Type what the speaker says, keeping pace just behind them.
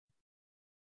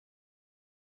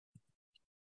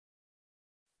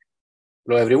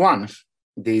Hello, everyone.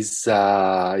 This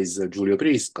is Giulio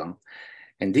Prisco.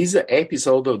 And this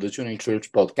episode of the Tuning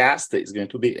Church podcast is going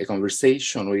to be a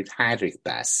conversation with Heinrich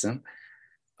Bass,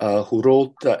 who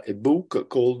wrote a book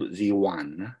called The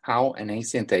One, How an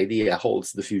Ancient Idea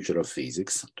Holds the Future of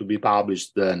Physics, to be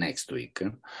published next week.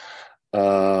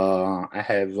 I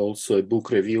have also a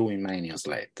book review in my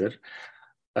newsletter.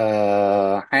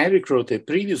 Heinrich wrote a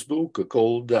previous book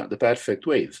called The Perfect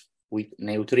Wave, with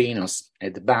neutrinos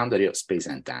at the boundary of space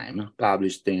and time,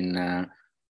 published in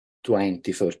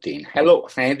 2013. Hello,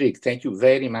 Heinrich. Thank you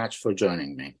very much for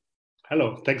joining me.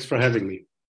 Hello. Thanks for having me.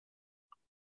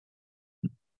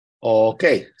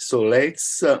 Okay, so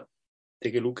let's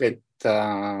take a look at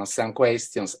some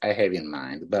questions I have in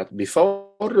mind. But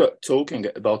before talking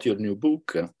about your new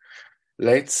book,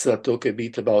 let's talk a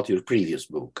bit about your previous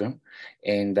book.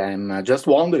 And I'm just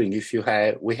wondering if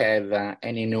we have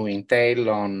any new intel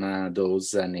on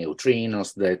those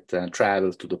neutrinos that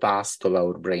travel to the past of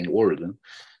our brain world,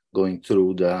 going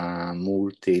through the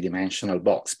multi-dimensional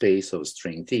box space of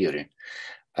string theory.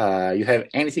 You have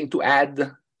anything to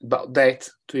add about that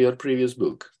to your previous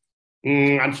book?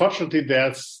 Unfortunately,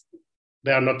 there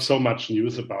are not so much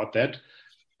news about that.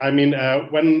 I mean,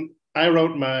 when I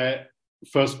wrote my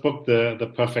first book,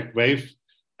 The Perfect Wave,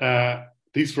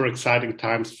 these were exciting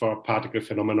times for particle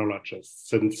phenomenologists,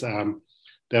 since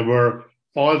there were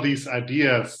all these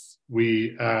ideas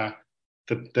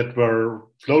that were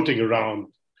floating around.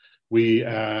 We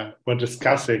were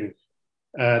discussing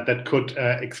that could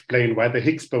explain why the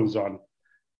Higgs boson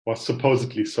was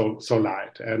supposedly so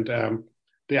light. And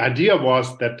the idea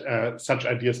was that such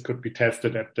ideas could be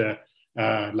tested at the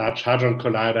Large Hadron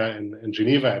Collider in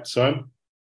Geneva at CERN.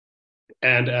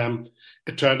 And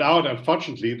it turned out,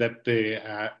 unfortunately, that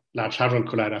the Large Hadron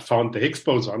Collider found the Higgs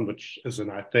boson, which is a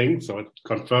nice thing. So it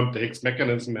confirmed the Higgs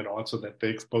mechanism and also that the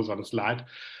Higgs boson is light.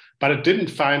 But it didn't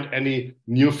find any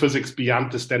new physics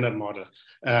beyond the Standard Model,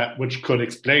 which could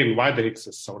explain why the Higgs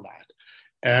is so light.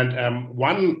 And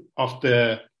one of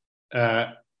the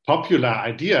popular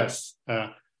ideas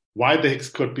why the Higgs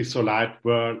could be so light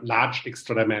were large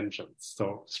extra dimensions.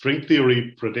 So string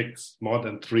theory predicts more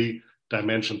than 3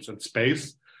 dimensions in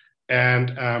space.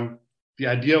 And the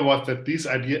idea was that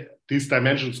these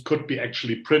dimensions could be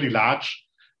actually pretty large.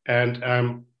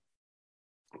 And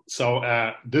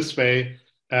so this way,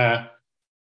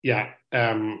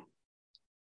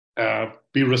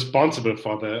 be responsible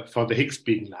for the Higgs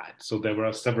being light. So there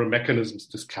were several mechanisms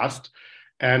discussed.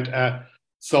 And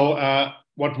so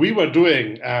what we were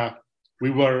doing, we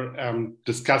were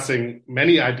discussing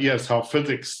many ideas how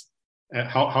physics,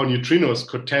 how neutrinos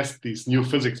could test these new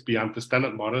physics beyond the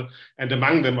Standard Model, and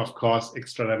among them, of course,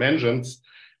 extra dimensions.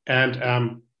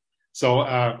 And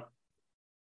so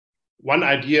one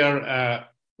idea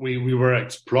we were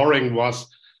exploring was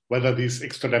whether these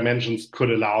extra dimensions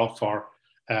could allow for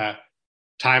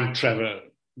time travel,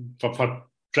 for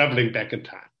traveling back in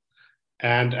time.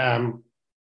 And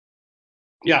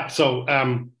so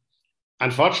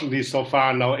unfortunately, so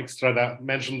far, no extra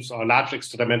dimensions or large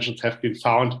extra dimensions have been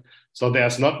found. So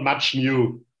there's not much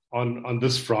new on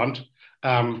this front.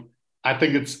 I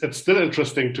think it's still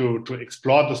interesting to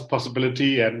explore this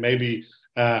possibility, and maybe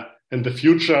in the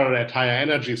future at higher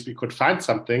energies we could find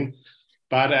something.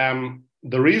 But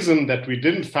the reason that we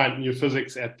didn't find new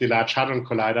physics at the Large Hadron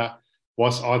Collider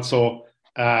was also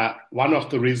one of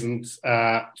the reasons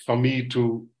for me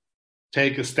to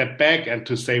take a step back and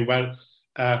to say, well,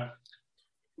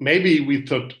 maybe we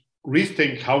should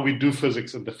rethink how we do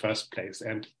physics in the first place.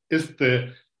 And is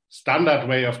the standard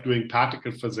way of doing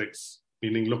particle physics,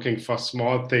 meaning looking for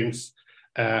small things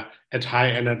at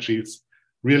high energies,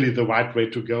 really the right way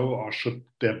to go, or should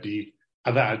there be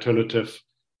other alternative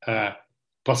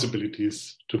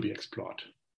possibilities to be explored?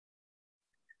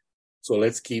 So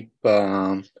let's keep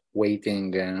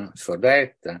waiting for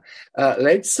that.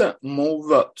 Let's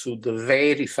move to the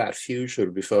very far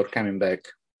future before coming back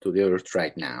to the Earth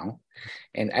right now.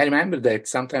 And I remember that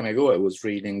some time ago I was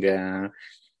reading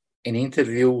an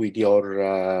interview with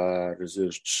your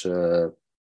research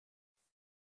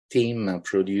team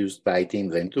produced by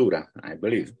Team Ventura, I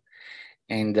believe.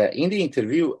 And in the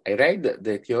interview, I read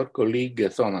that your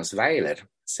colleague Thomas Weiler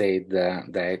said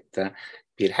that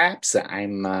perhaps,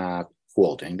 I'm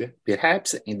quoting,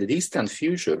 perhaps in the distant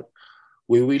future,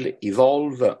 we will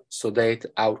evolve so that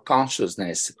our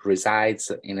consciousness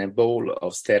resides in a ball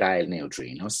of sterile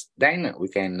neutrinos. Then we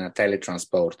can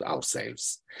teletransport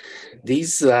ourselves.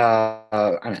 This,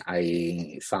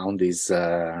 I found this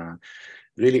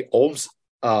really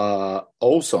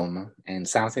awesome and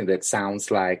something that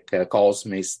sounds like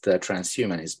cosmist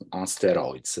transhumanism on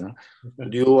steroids.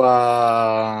 Could you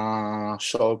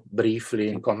short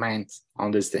briefly comment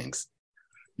on these things?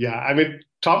 Yeah, I mean,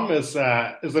 Tom is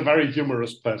a very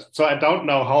humorous person, so I don't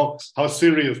know how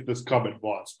serious this comment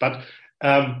was, but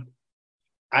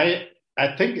I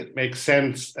think it makes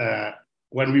sense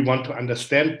when we want to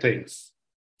understand things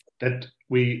that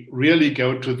we really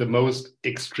go to the most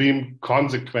extreme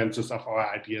consequences of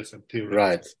our ideas and theories.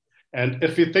 Right. And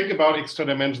if we think about extra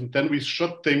dimensions, then we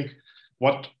should think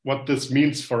what this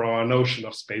means for our notion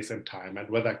of space and time, and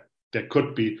whether there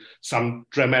could be some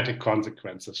dramatic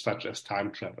consequences, such as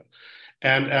time travel.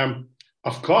 And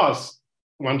of course,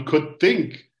 one could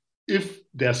think, if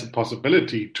there's a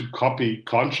possibility to copy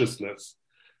consciousness,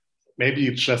 maybe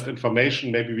it's just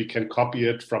information, maybe we can copy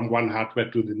it from one hardware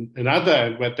to another,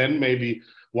 and where then maybe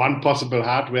one possible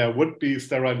hardware would be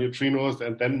sterile neutrinos,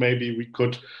 and then maybe we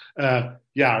could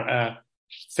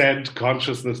send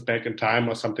consciousness back in time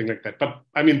or something like that. But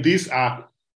I mean, these are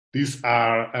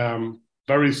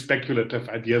very speculative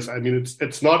ideas. I mean,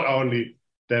 it's not only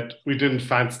that we didn't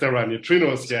find sterile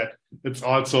neutrinos yet, it's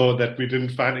also that we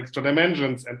didn't find extra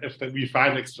dimensions. And if we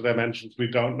find extra dimensions, we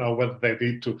don't know whether they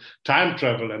lead to time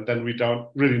travel, and then we don't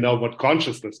really know what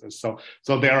consciousness is. So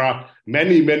there are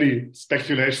many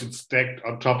speculations stacked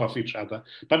on top of each other.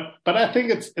 But I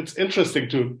think it's interesting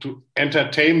to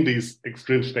entertain these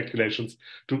extreme speculations,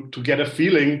 to get a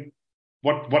feeling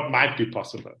what might be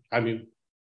possible. I mean,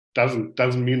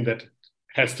 doesn't mean that it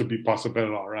has to be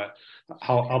possible, or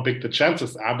how big the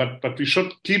chances are, but we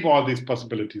should keep all these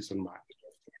possibilities in mind.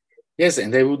 Yes,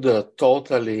 and I would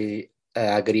totally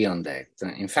agree on that.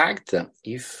 In fact,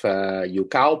 if you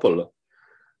couple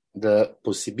the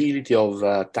possibility of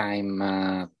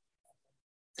time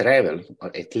travel,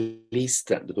 or at least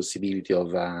the possibility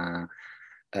of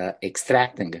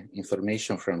extracting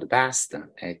information from the past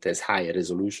at as high a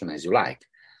resolution as you like,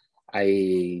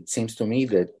 it seems to me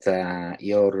that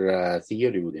your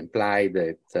theory would imply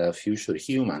that future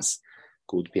humans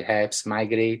could perhaps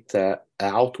migrate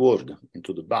outward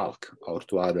into the bulk or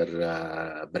to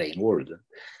other brain world.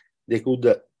 They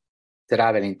could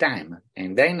travel in time,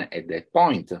 and then at that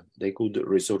point, they could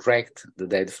resurrect the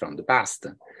dead from the past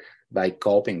by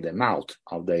copying them out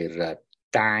of their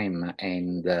time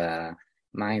and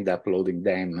mind uploading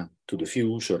them to the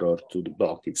future or to the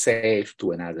block itself,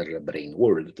 to another brain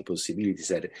world. The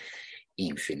possibilities are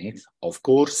infinite. Of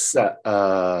course,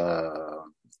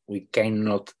 we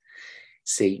cannot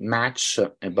say much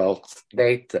about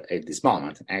that at this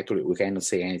moment. Actually, we cannot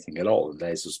say anything at all.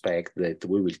 I suspect that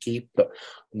we will keep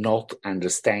not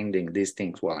understanding these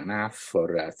things well enough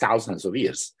for thousands of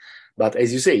years. But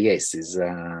as you say, yes, it's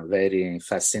very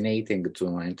fascinating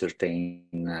to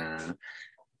entertain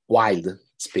wild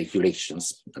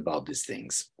speculations about these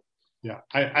things. Yeah,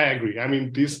 I agree. I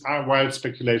mean, these are wild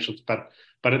speculations, but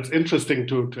it's interesting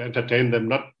to entertain them,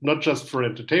 not just for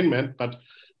entertainment, but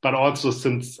also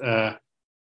since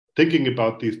thinking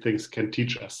about these things can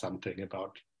teach us something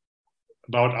about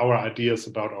our ideas,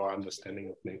 about our understanding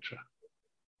of nature.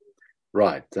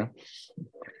 Right.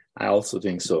 I also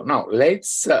think so. Now,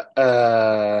 let's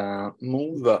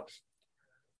move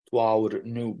to our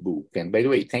new book. And by the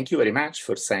way, thank you very much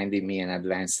for sending me an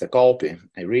advanced copy.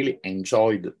 I really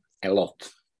enjoyed a lot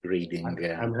reading.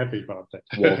 I'm happy about that.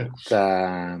 What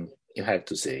you have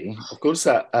to say. Of course,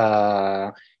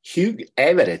 Hugh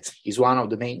Everett is one of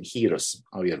the main heroes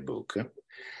of your book.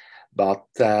 But,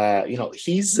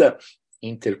 his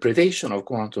interpretation of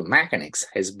quantum mechanics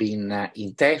has been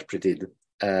interpreted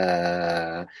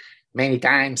many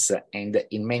times and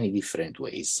in many different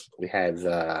ways. We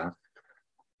have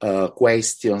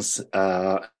questions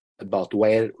about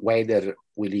whether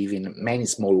we live in many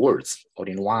small worlds or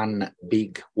in one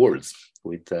big world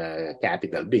with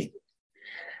capital B.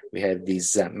 We have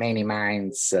this many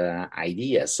minds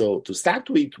idea. So to start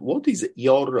with, what is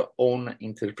your own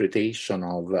interpretation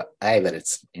of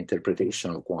Everett's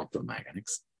interpretation of quantum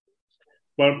mechanics?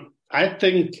 Well, I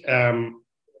think,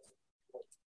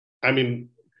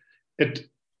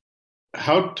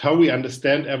 how we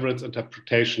understand Everett's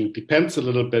interpretation depends a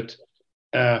little bit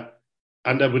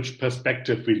under which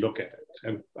perspective we look at it.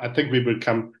 And I think we will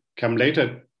come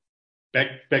later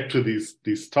back to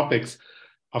these topics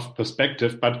of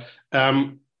perspective. But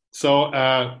one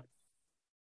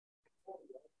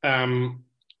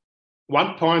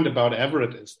point about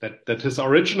Everett is that his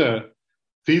original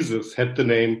thesis had the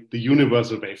name the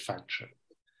universal wave function.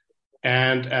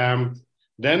 And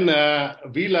then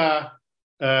Wheeler,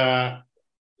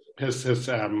 his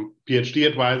PhD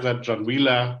advisor, John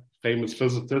Wheeler, famous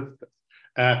physicist,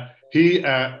 he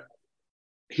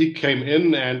he came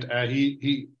in and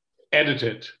he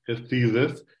edited his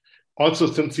thesis, also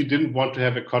since he didn't want to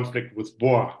have a conflict with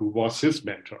Bohr, who was his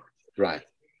mentor. Right.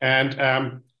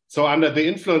 And so under the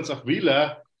influence of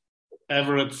Wheeler,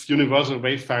 Everett's universal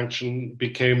wave function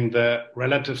became the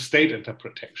relative state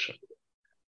interpretation.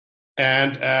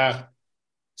 And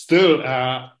still,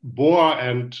 Bohr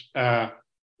and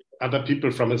other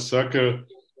people from his circle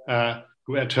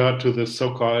who adhered to the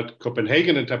so-called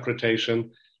Copenhagen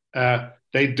interpretation,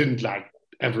 they didn't like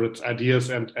Everett's ideas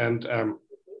and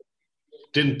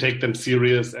didn't take them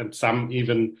serious, and some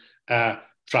even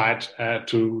tried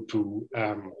to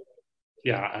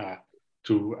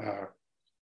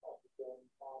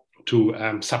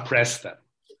suppress them.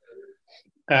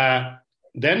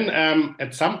 Then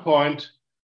at some point,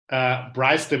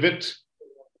 Bryce DeWitt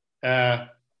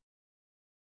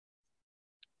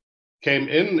came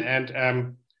in,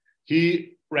 and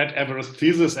he read Everett's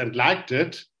thesis and liked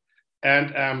it,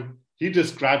 and he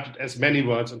described it as many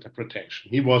words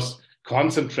interpretation. He was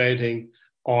concentrating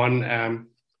on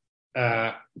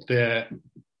the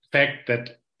fact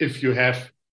that if you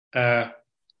have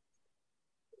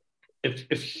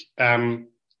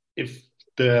if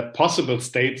the possible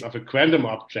states of a quantum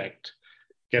object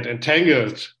get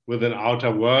entangled with an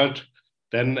outer world,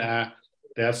 then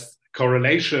there's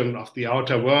correlation of the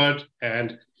outer world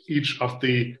and each of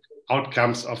the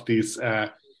outcomes of these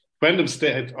quantum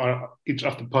states, or each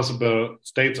of the possible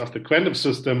states of the quantum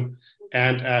system,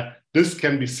 and this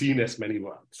can be seen as many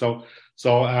worlds. So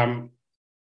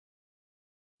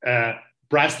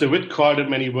Bryce DeWitt called it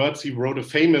many words. He wrote a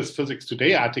famous Physics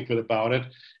Today article about it,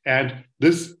 and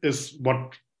this is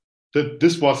what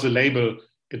this was the label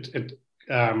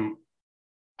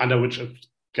under which it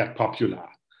got popular.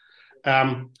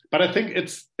 But I think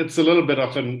it's a little bit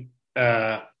of an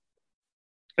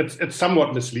it's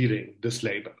somewhat misleading, this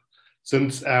label,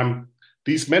 since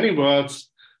these many words,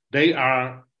 they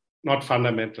are not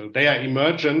fundamental. They are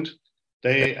emergent.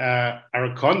 They are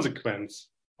a consequence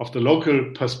of the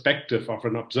local perspective of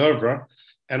an observer.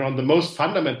 And on the most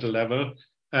fundamental level,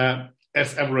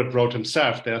 as Everett wrote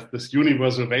himself, there's this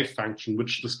universal wave function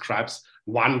which describes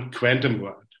one quantum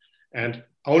world. And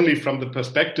only from the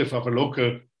perspective of a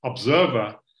local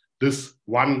observer, this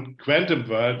one quantum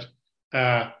world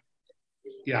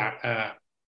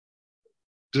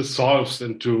dissolves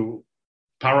into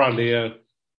parallel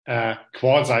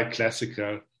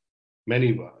quasi-classical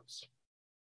many worlds.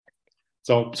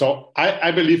 So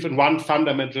I believe in one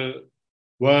fundamental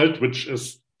world, which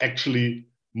is actually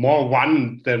more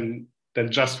one than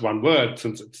just one word,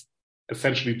 since it's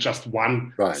essentially just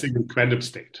one single quantum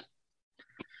state.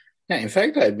 Yeah, in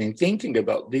fact, I've been thinking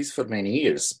about this for many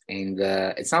years, and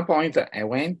at some point I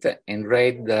went and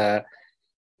read the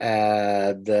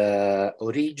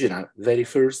original, very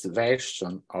first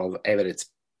version of Everett's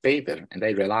paper, and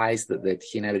I realized that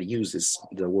he never uses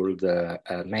the word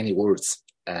many words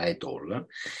at all.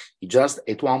 He just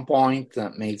at one point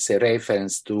makes a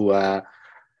reference to a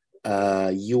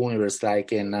universe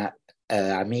like an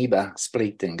amoeba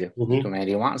splitting into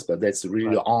many ones, but that's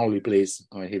really the only place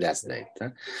where he does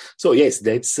that. So yes,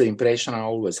 that's the impression I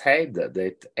always had,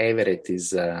 that Everett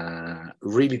is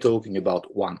really talking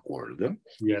about one world.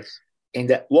 Yes.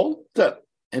 And what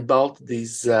about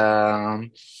this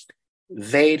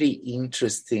very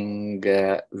interesting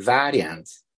variant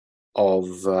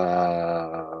of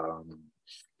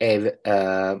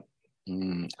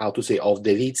of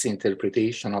DeWitt's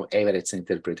interpretation of Everett's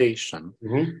interpretation,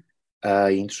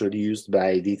 introduced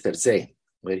by Dieter Zeh,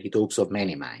 where he talks of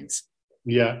many minds.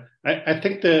 Yeah, I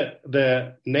think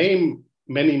the name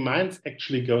many minds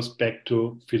actually goes back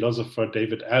to philosopher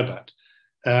David Albert.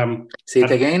 Say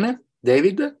it again,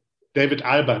 David? David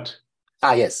Albert.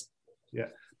 Ah, yes. Yeah,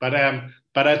 but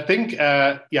I think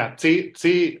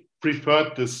Zeh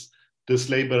preferred this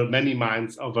label many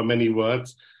minds over many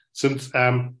words, since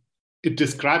it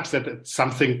describes that it's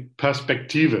something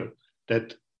perspectival,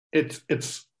 that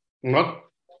it's not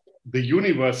the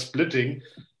universe splitting,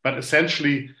 but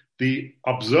essentially the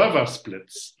observer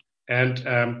splits, and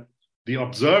the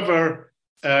observer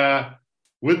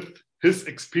with his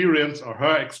experience or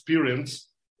her experience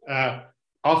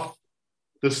of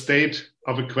the state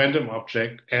of a quantum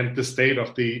object and the state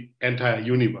of the entire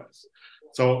universe.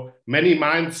 So many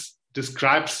minds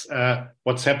describes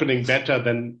what's happening better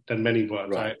than many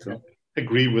words. Right. I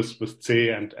agree with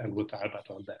Zeh and with Albert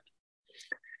on that.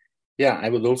 Yeah, I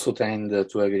would also tend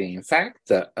to agree. In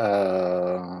fact,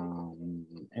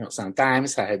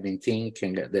 sometimes I have been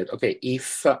thinking that, okay,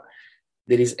 if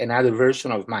there is another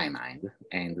version of my mind,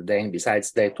 and then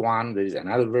besides that one, there is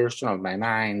another version of my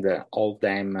mind, all of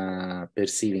them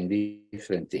perceiving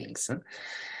different things,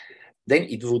 then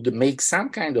it would make some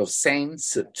kind of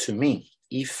sense to me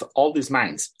if all these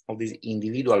minds, all these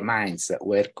individual minds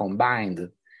were combined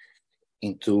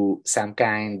into some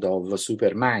kind of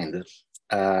super mind,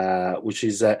 which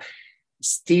is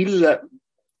still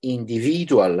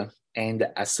individual and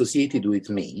associated with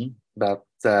me, but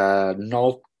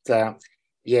not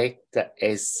yet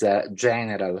as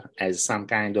general as some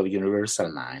kind of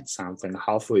universal mind, something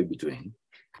halfway between.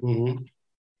 Mm-hmm.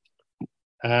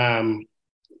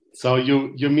 So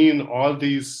you mean all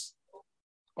these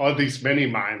many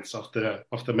minds of the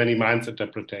many minds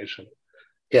interpretation?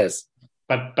 Yes.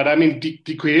 But I mean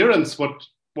the coherence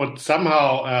would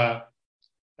somehow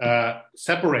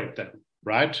separate them,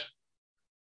 right?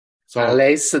 So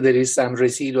unless there is some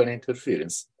residual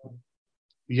interference.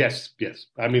 Yes.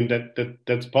 I mean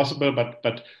that's possible,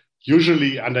 but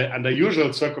usually under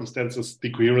usual circumstances,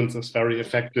 the coherence is very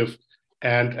effective,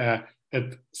 and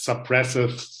it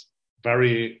suppresses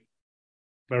very,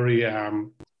 very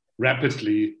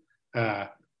rapidly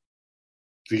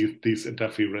these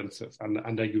interferences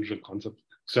under usual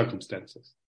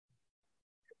circumstances.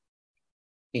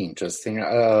 Interesting.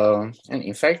 And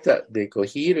in fact, the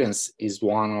coherence is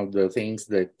one of the things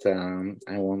that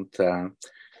I want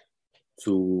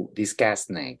to discuss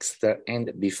next.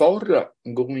 And before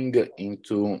going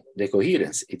into the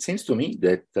coherence, it seems to me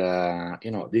that,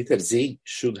 Dieter Z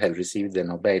should have received the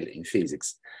Nobel in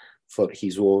physics for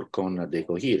his work on the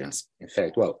coherence. In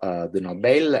fact, the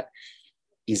Nobel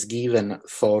is given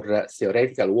for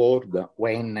theoretical work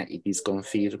when it is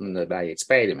confirmed by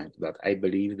experiment, but I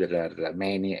believe there are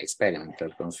many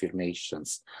experimental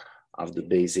confirmations of the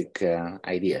basic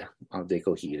idea of the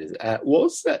coherence.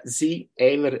 Was Z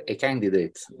ever a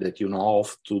candidate that you know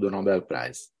of to the Nobel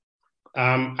Prize?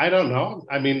 I don't know.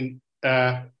 I mean,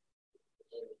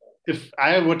 if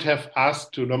I would have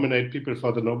asked to nominate people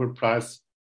for the Nobel Prize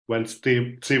when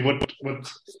Steve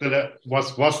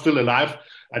was still alive,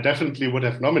 I definitely would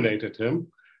have nominated him.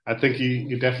 I think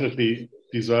he definitely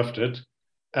deserved it.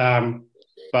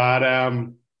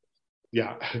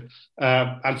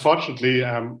 Unfortunately,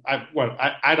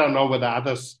 I don't know whether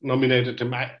others nominated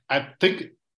him. I think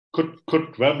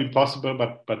could well be possible,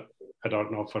 but I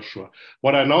don't know for sure.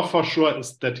 What I know for sure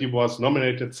is that he was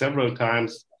nominated several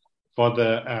times for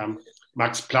the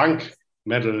Max Planck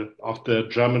Medal of the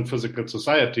German Physical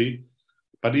Society,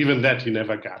 but even that he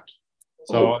never got.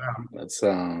 So that's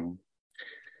really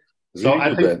so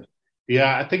I think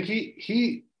I think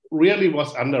he really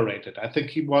was underrated. I think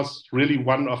he was really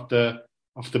one of the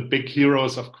big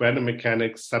heroes of quantum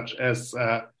mechanics, such as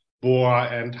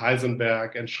Bohr and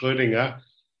Heisenberg and Schrödinger,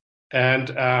 and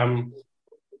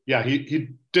he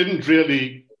didn't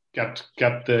really get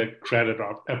the credit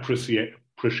or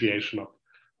appreciation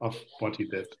of what he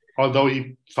did. Although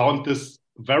he found this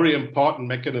very important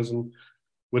mechanism,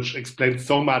 which explains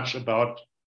so much about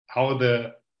how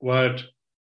the world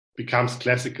becomes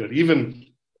classical. Even,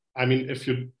 I mean, if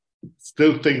you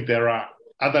still think there are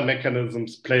other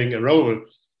mechanisms playing a role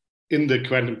in the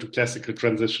quantum to classical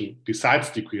transition besides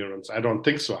decoherence, I don't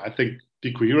think so. I think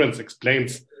decoherence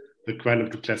explains the quantum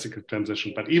to classical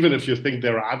transition. But even if you think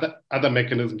there are other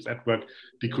mechanisms at work,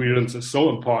 decoherence is so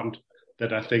important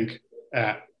that I think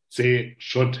they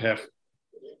should have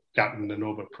gotten the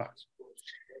Nobel Prize.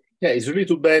 Yeah, it's really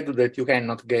too bad that you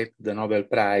cannot get the Nobel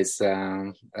Prize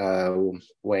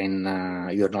when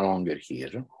you're no longer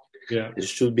here. Yeah. There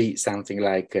should be something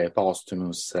like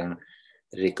posthumous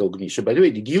recognition. By the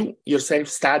way, did you yourself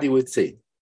study with Z?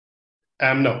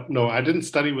 No, I didn't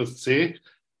study with Z,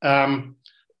 but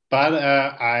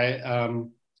I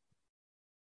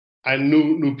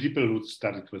knew people who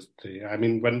studied with Z. I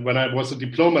mean, when I was a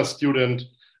diploma student,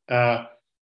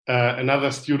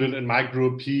 another student in my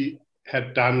group, he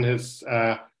had done his,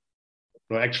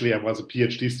 actually I was a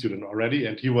PhD student already,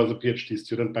 and he was a PhD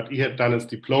student, but he had done his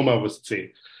diploma with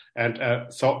Z. And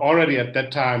so already at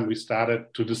that time, we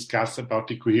started to discuss about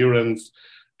decoherence,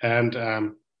 and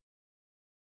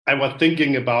I was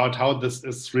thinking about how this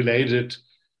is related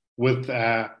with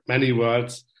many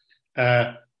words.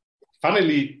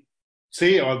 Funnily,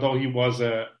 Z, although he was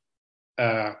an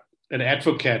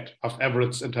advocate of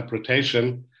Everett's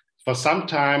interpretation, for some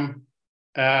time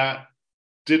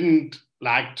didn't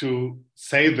like to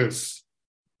say this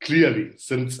clearly,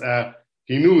 since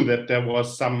he knew that there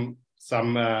was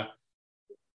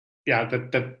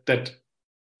that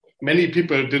many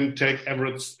people didn't take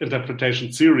Everett's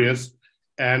interpretation serious,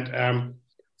 and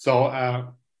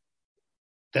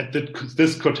that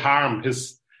this could harm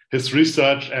his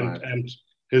research and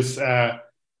his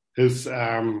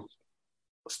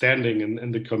standing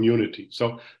in the community.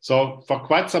 So for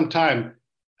quite some time,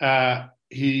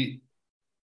 he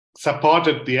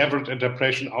supported the average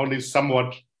interpretation only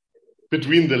somewhat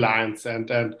between the lines. And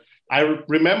I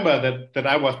remember that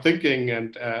I was thinking,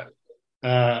 and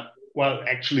well,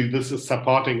 actually, this is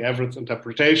supporting average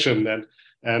interpretation.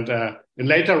 And in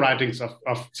later writings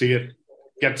of C, it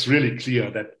gets really clear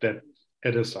that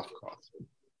it is, of course.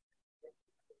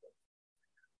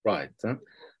 Right.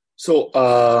 So,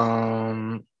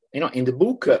 in the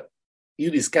book,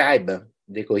 you describe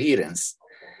the coherence,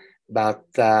 but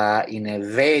in a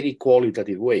very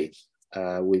qualitative way,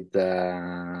 with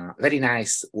very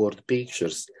nice word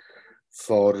pictures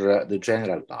for the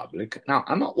general public. Now,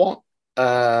 I'm not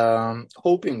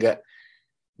hoping that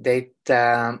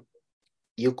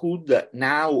you could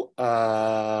now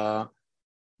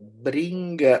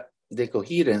bring the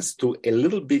coherence to a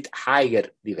little bit higher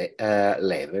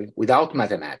level, without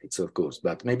mathematics, of course,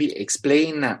 but maybe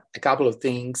explain a couple of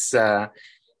things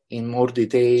in more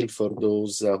detail for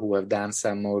those who have done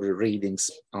some more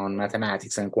readings on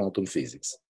mathematics and quantum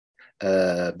physics,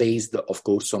 based, of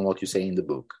course, on what you say in the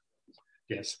book.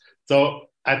 Yes. So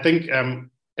I think an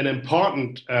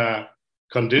important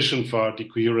condition for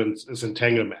decoherence is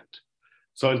entanglement.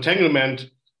 So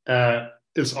entanglement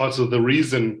is also the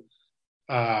reason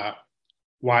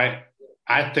why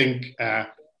I think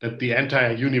that the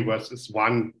entire universe is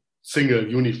one single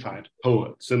unified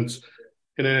whole. Since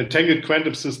in an entangled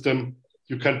quantum system,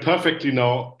 you can perfectly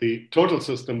know the total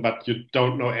system, but you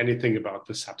don't know anything about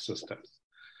the subsystems.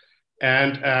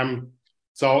 And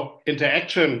so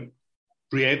interaction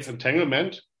creates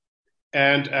entanglement.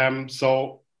 And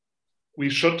so we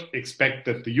should expect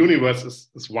that the universe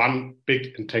is one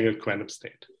big entangled quantum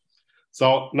state.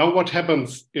 So now what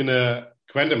happens in a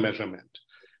quantum measurement?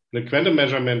 In a quantum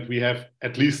measurement, we have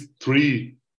at least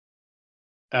three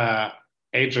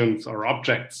agents or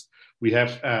objects. We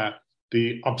have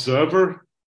the observer,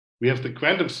 we have the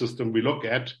quantum system we look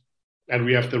at, and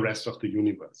we have the rest of the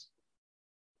universe.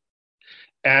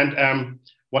 And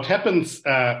what happens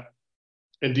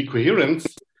in decoherence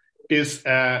is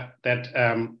that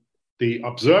the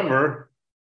observer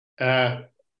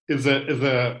is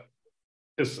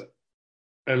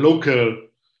a local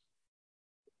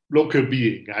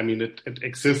being. I mean, it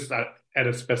exists at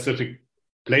a specific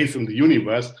place in the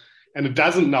universe, and it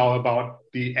doesn't know about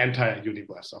the entire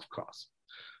universe, of course.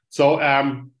 So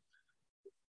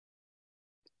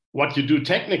what you do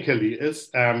technically is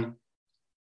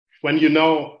when you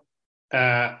know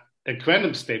a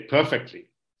quantum state perfectly,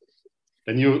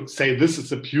 then you say this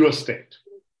is a pure state.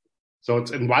 So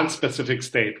it's in one specific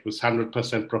state with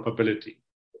 100% probability.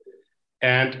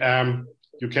 And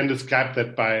you can describe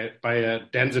that by a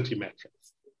density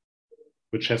matrix,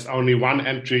 which has only one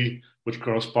entry, which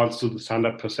corresponds to this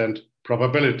 100%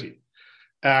 probability.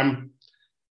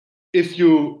 If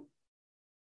you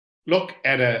look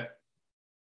at a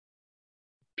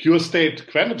pure state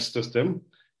quantum system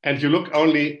and you look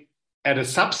only at a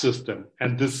subsystem,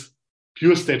 and this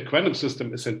pure state quantum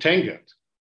system is entangled,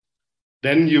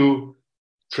 then you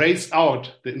trace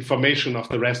out the information of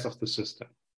the rest of the system,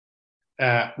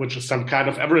 which is some kind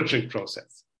of averaging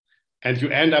process. And you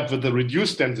end up with a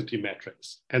reduced density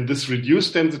matrix. And this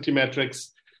reduced density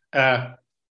matrix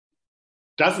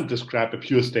doesn't describe a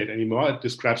pure state anymore. It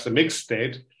describes a mixed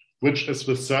state, which is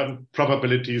with certain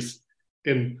probabilities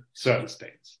in certain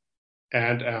states.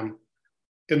 And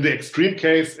in the extreme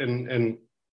case, in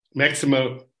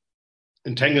maximal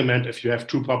entanglement, if you have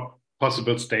two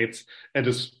possible states, it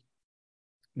is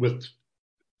with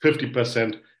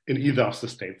 50% in either of the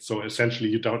states. So essentially,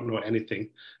 you don't know anything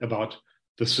about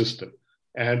the system.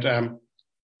 And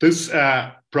this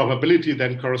probability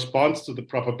then corresponds to the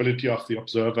probability of the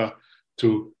observer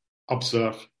to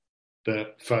observe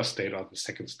the first state or the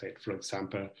second state, for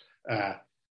example,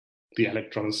 the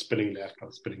electron spinning left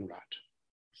or spinning right.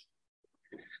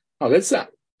 Oh, that's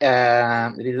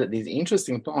this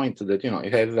interesting point that you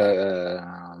have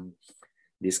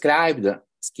described,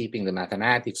 skipping the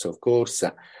mathematics, of course,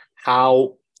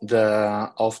 how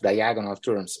the off-diagonal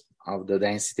terms of the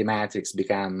density matrix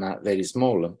become very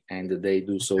small, and they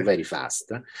do so very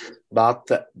fast. But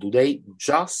do they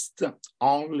just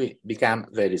only become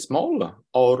very small,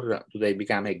 or do they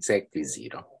become exactly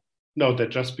zero? No, they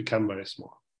just become very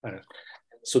small.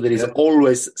 So there is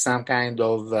always some kind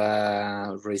of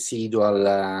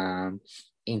residual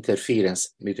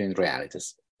interference between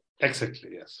realities.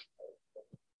 Exactly, yes.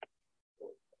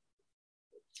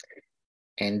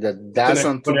 And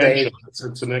doesn't they...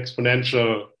 It's an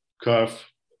exponential curve.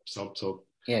 So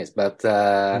yes, but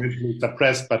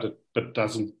suppressed, but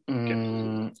doesn't.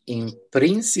 In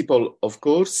principle, of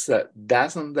course,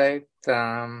 doesn't that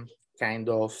kind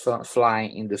of fly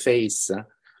in the face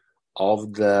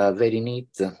of the very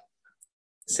neat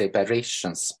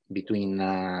separations between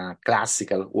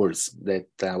classical worlds that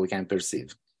we can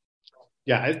perceive?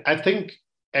 Yeah, I think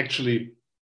actually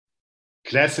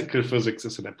classical physics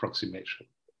is an approximation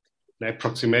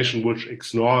which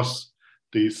ignores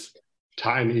these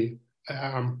tiny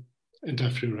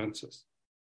interferences.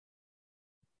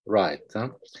 Right.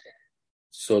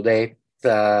 So that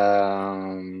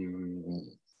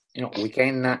we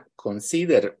can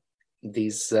consider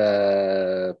this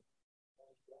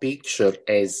picture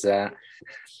as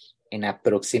an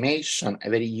approximation, a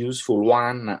very useful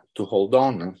one to hold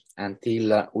on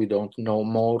until we don't know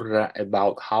more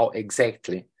about how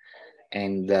exactly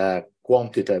and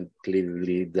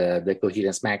quantitatively the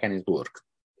coherence mechanism work.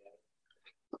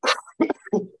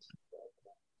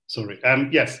 Sorry.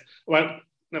 Yes. Well.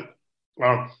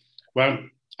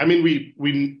 I mean, we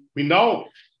know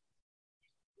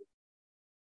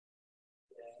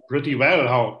pretty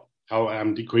well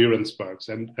how decoherence works,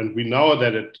 and we know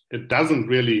that it doesn't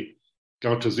really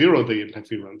go to zero, the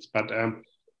interference, but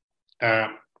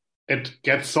it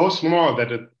gets so small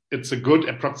that it's a good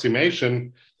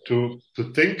approximation to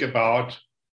think about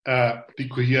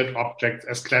decohered objects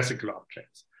as classical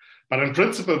objects. But in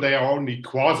principle, they are only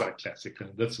quasi-classical.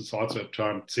 This is also a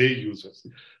term C uses.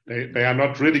 They are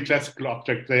not really classical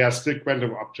objects. They are still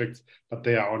quantum objects, but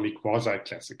they are only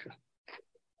quasi-classical.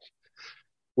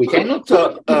 We cannot,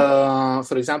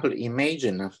 for example,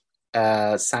 imagine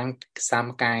some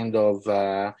kind of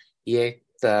yet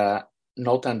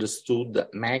not understood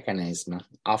mechanism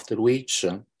after which,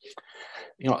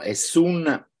 as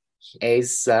soon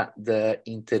as the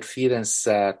interference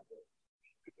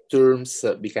terms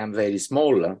become very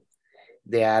small,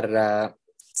 they are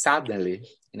suddenly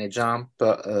in a jump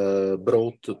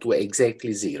brought to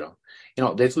exactly zero.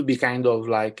 That would be kind of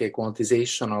like a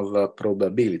quantization of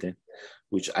probability,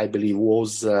 which I believe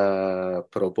was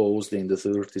proposed in the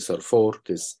 30s or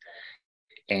 40s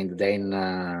and then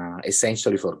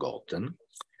essentially forgotten.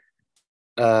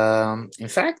 In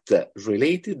fact,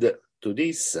 related to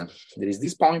this, there is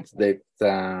this point that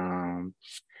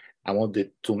I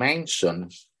wanted to mention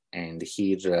and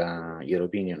hear your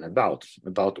opinion about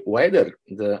whether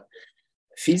the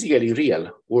physically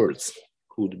real worlds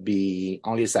could be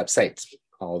only a subset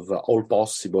of all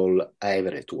possible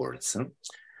average worlds.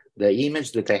 The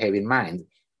image that I have in mind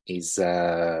is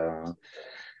high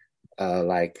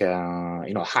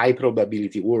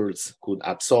probability worlds could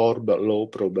absorb low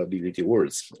probability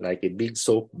worlds, like a big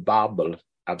soap bubble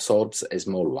absorbs a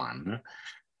small one.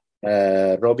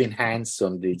 Robin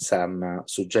Hanson did some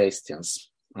suggestions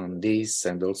on this,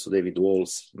 and also David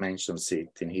Walls mentions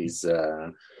it in his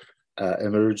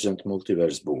Emergent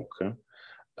Multiverse book.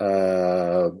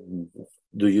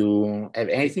 Do you have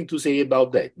anything to say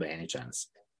about that by any chance?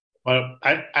 Well,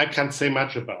 I can't say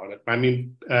much about it. I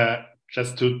mean,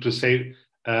 just to say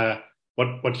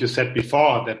what you said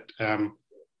before, that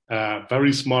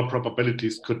very small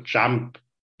probabilities could jump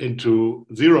into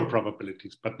zero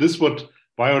probabilities, but this would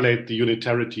violate the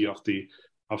unitarity of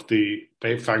the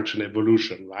wave function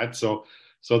evolution, right? So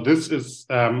this is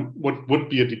would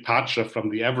be a departure from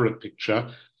the average picture,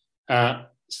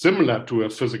 similar to a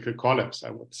physical collapse,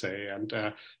 I would say, and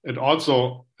it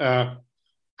also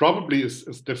probably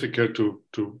is difficult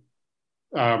to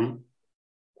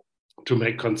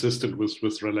make consistent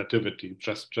with relativity,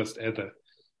 just as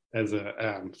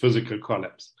a physical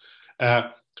collapse.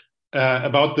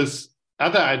 About this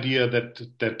other idea that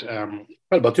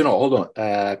but hold on,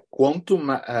 quantum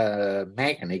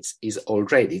mechanics is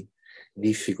already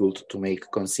difficult to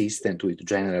make consistent with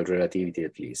general relativity,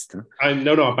 at least. I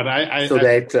meant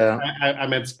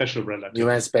special relativity. You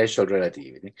meant special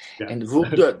relativity, yeah. And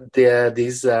would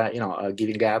this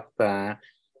giving up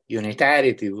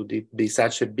unitarity, would it be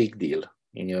such a big deal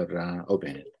in your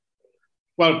opinion?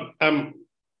 Well,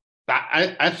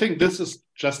 I think this is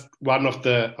just one of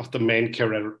the main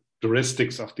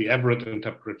characteristics of the average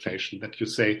interpretation, that you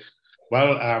say,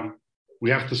 well, we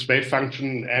have this wave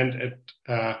function and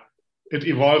it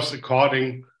evolves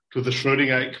according to the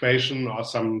Schrödinger equation or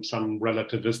some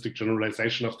relativistic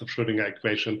generalization of the Schrödinger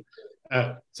equation.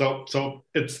 So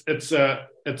it's a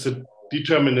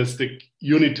deterministic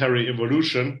unitary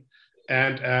evolution,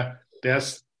 and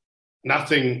there's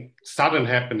nothing sudden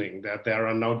happening. That there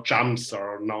are no jumps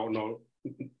or no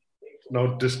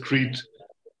discrete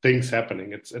things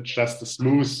happening. It's just a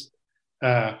smooth,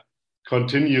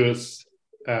 continuous,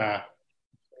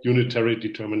 unitary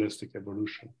deterministic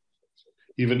evolution.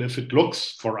 Even if it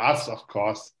looks for us, of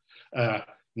course,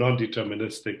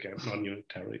 non-deterministic and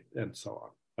non-unitary and so on.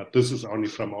 But this is only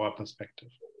from our perspective.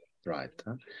 Right.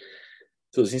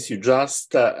 So since you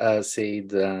just said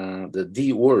the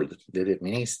D word,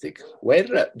 deterministic,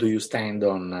 where do you stand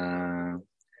on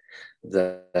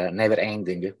the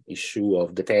never-ending issue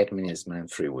of determinism and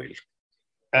free will?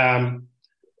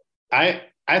 I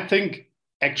think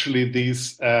actually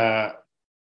these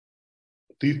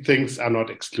things are not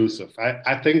exclusive.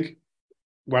 I think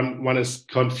one is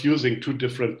confusing two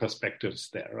different perspectives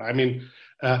there. I mean,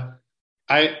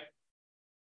 I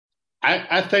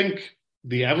think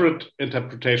the average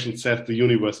interpretation says the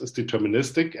universe is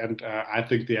deterministic, and I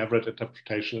think the average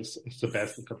interpretation is the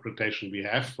best interpretation we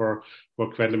have for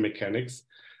quantum mechanics.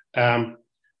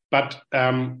 But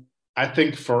I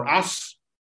think for us,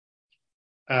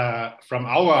 from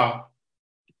our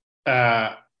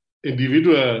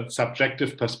individual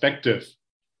subjective perspective,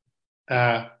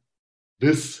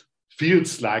 this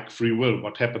feels like free will,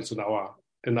 what happens in our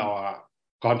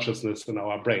consciousness, in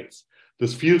our brains.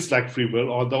 This feels like free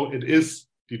will, although it is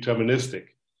deterministic.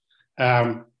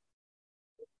 For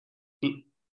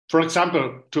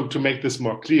example, to make this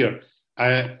more clear,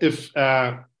 if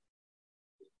the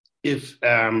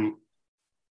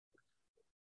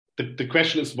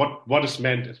question is what is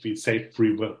meant if we say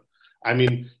free will? I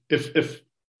mean, if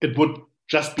it would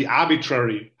just be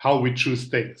arbitrary how we choose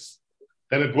things,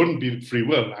 then it wouldn't be free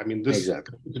will. I mean,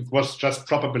 Exactly. If it was just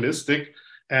probabilistic,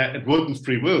 it wouldn't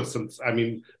free will, since, I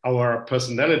mean, our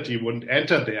personality wouldn't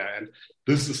enter there. And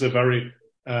this is a very,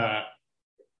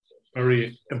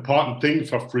 very important thing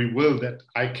for free will, that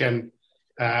I can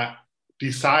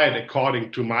decide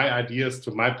according to my ideas,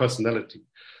 to my personality.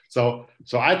 So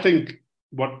I think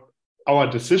what our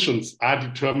decisions are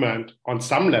determined on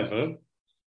some level,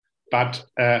 but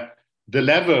the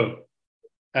level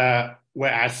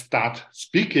where I start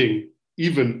speaking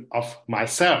even of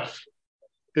myself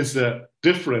is a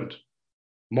different,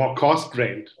 more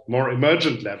coarse-grained, more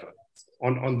emergent level.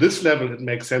 On this level, it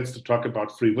makes sense to talk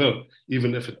about free will,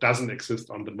 even if it doesn't exist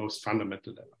on the most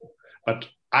fundamental level. But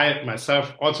I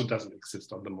myself also doesn't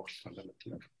exist on the most fundamental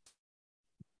level.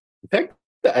 In fact,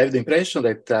 I have the impression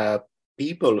that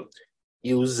people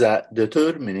use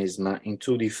determinism in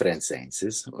two different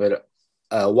senses, where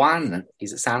one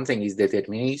is something is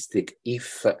deterministic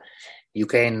if you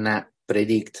can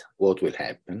predict what will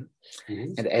happen.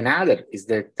 Mm-hmm. And another is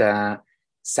that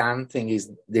something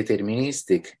is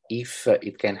deterministic if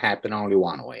it can happen only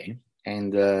one way.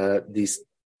 And these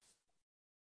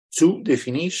two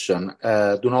definitions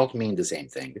do not mean the same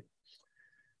thing.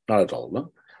 Not at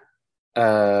all.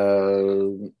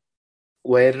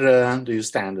 Where do you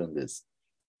stand on this?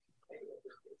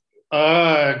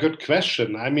 Good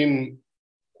question. I mean,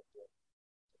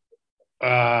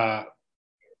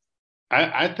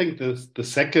 I think the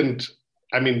second,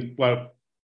 I mean, well,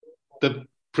 the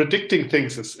predicting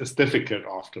things is difficult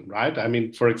often, right? I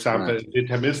mean, for example, right.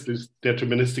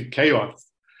 deterministic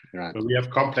chaos, right. When we have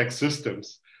complex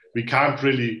systems, we can't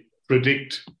really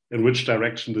predict in which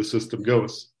direction the system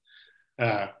goes.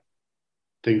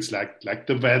 Things like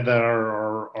the weather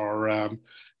or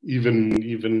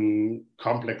even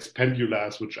complex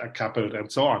pendulars which are coupled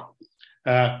and so on.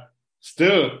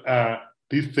 Still,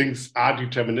 these things are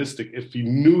deterministic. If we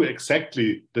knew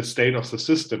exactly the state of the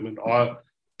system and all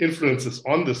influences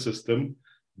on the system,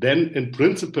 then in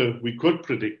principle we could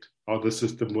predict how the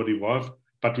system would evolve,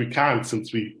 but we can't,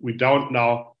 since we don't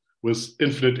know with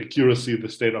infinite accuracy the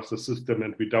state of the system,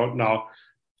 and we don't know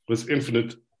with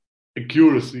infinite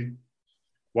accuracy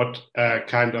what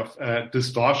kind of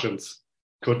distortions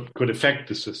could affect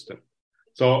the system.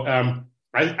 So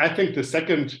I think the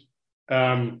second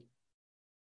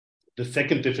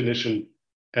definition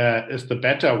is the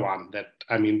better one. That,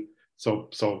 I mean, so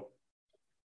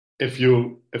if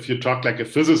you talk like a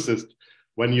physicist,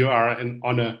 when you are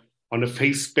on a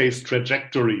phase-space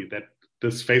trajectory, that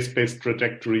this phase-space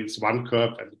trajectory is one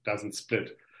curve and it doesn't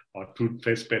split, or two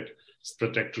phase-space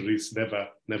trajectories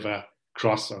never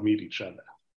cross or meet each other.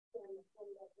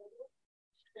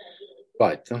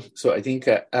 Right. So I think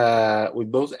we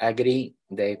both agree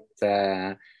that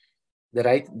the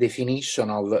right definition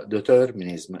of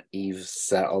determinism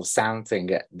is of something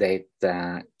that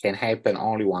can happen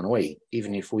only one way,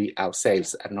 even if we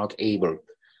ourselves are not able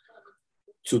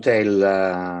to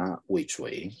tell which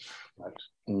way. Right.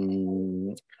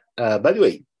 By the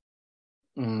way,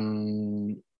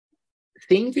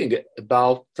 thinking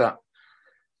about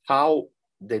how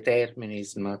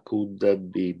determinism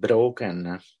could be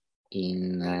broken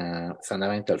in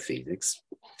fundamental physics,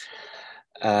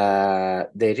 there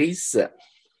is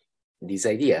this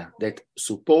idea that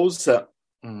suppose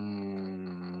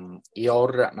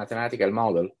your mathematical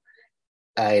model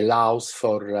allows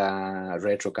for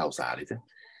retrocausality.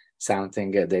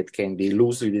 something that can be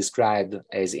loosely described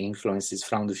as influences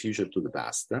from the future to the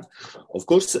past. Of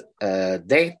course,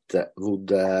 that would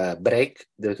break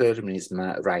determinism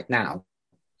right now,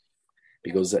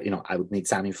 because I would need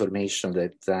some information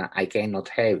that I cannot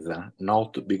have,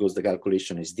 not because the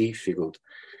calculation is difficult,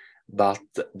 but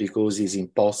because it's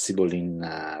impossible in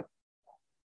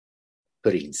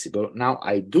principle. Now,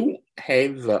 I do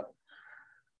have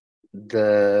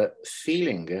the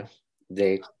feeling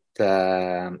that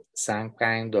some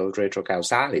kind of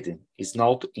retrocausality is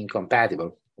not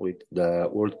incompatible with the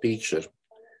world picture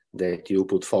that you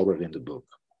put forward in the book.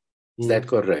 Is that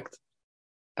correct?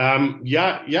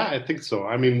 Yeah, I think so.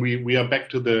 I mean, we are back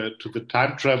to the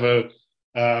time travel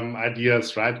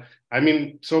ideas, right? I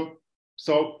mean, so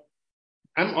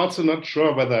I'm also not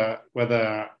sure whether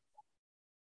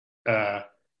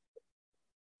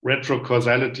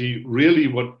retrocausality really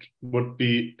would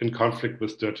be in conflict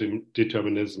with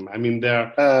determinism. I mean,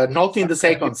 not in the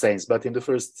second sense, but in the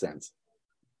first sense.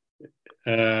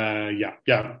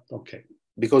 Yeah, okay.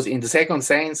 Because in the second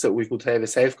sense, we could have a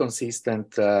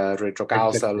self-consistent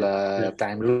retrocausal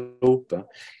time loop,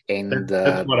 and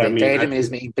that's what I mean.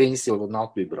 Determinism in principle would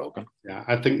not be broken. Yeah,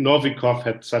 I think Novikov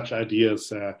had such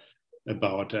ideas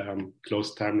about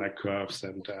closed timeline curves,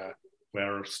 and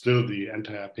where still the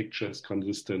entire picture is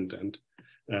consistent and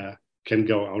can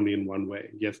go only in one way.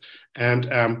 Yes, and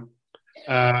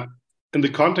in the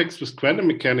context with quantum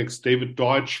mechanics, David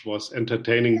Deutsch was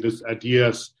entertaining these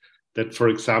ideas that, for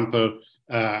example,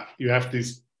 you have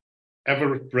these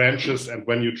average branches, and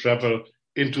when you travel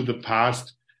into the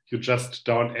past, you just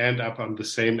don't end up on the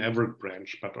same average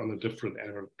branch, but on a different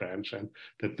average branch, and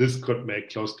that this could make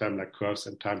closed timeline curves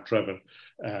and time travel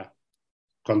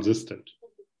consistent.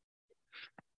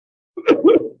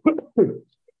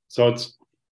 So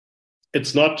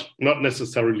it's not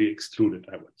necessarily excluded,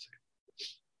 I would say.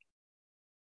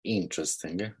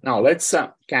 Interesting. Now let's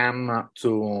come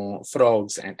to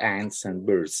frogs and ants and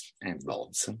birds and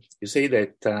bugs. You say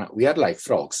that we are like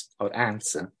frogs or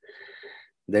ants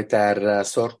that are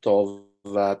sort of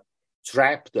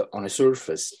trapped on a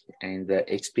surface and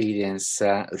experience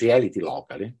reality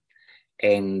locally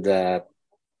and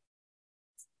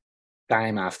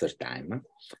time after time.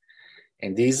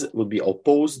 And this would be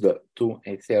opposed to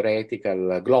a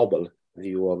theoretical global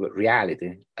view of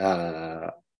reality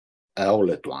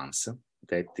all at once.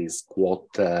 That is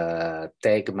what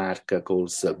Tegmark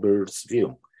calls bird's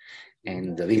view,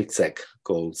 and Wilczek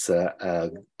calls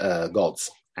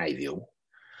God's eye view.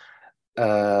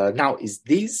 Now, is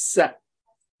this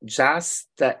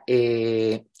just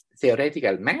a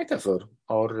theoretical metaphor,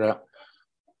 or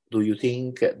do you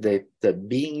think that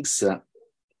beings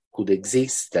could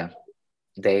exist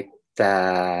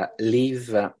that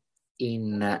live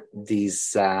in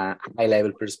this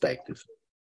high-level perspective?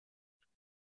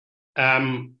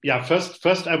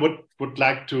 First, I would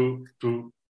like to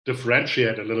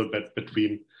differentiate a little bit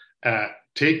between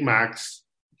Tegmark's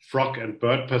frog and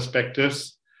bird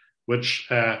perspectives, which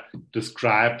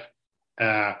describe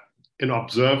an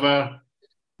observer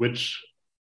which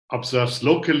observes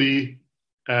locally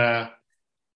a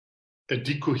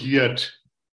decohered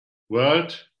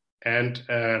world, and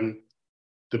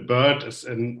the bird is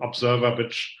an observer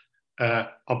which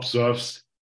observes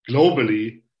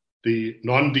globally the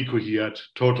non-decohered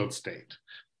total state.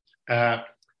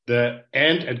 The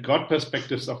ant and God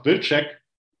perspectives of Wilczek,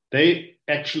 they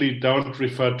actually don't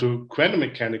refer to quantum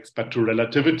mechanics, but to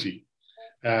relativity.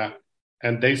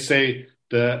 And they say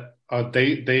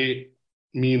they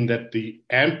mean that the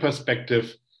ant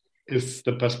perspective is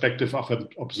the perspective of an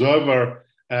observer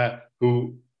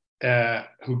who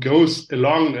goes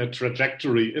along a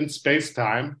trajectory in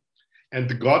space-time, and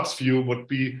the God's view would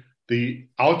be the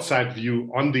outside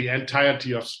view on the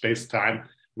entirety of space-time,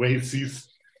 where he sees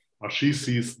or she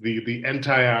sees the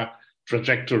entire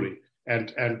trajectory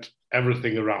and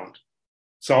everything around.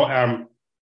 So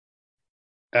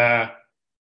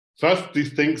first,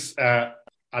 these things are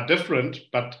different,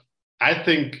 but I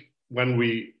think when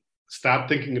we start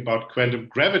thinking about quantum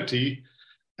gravity,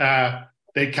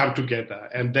 they come together.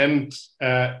 And then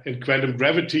in quantum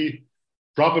gravity,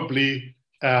 probably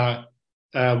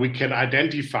we can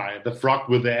identify the frog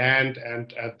with the ant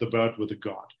and the bird with the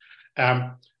God.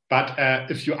 But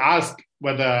if you ask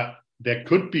whether there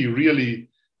could be really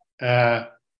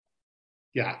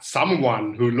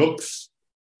someone who looks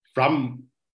from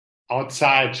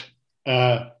outside,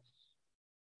 I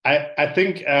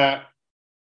think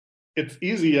it's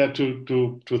easier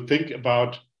to think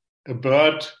about a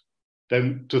bird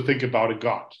than to think about a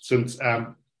God, since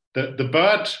the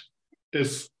bird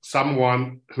is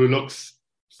someone who looks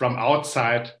from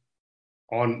outside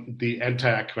on the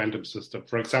entire quantum system.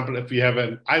 For example, if we have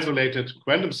an isolated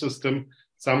quantum system,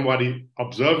 somebody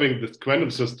observing this quantum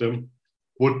system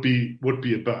would be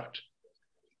a bird.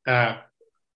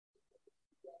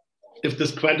 If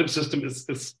this quantum system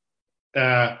is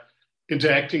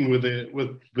interacting with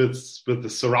the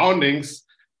surroundings,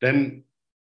 then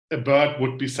a bird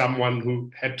would be someone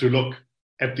who had to look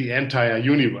at the entire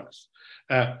universe.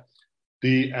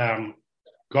 The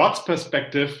God's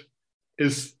perspective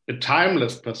is a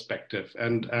timeless perspective,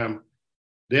 and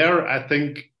there I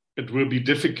think it will be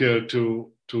difficult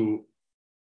to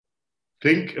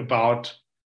think about,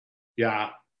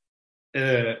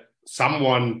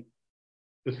 someone,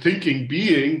 a thinking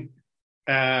being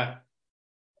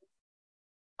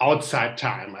outside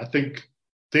time. I think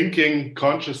thinking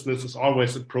consciousness is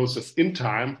always a process in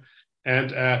time,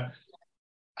 and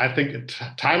I think a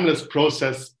timeless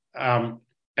process.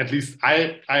 At least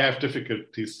I have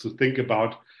difficulties to think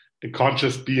about a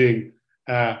conscious being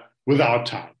without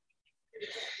time.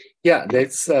 Yeah,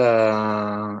 that's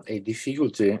a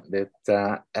difficulty that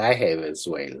I have as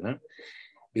well.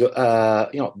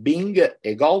 Because, being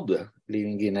a god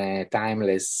living in a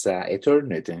timeless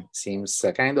eternity seems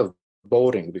kind of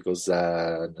boring because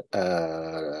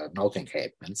nothing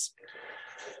happens.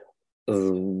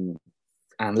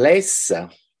 Unless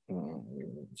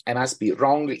I must be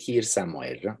wrong here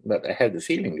somewhere, but I have the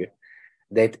feeling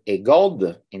that a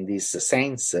god in this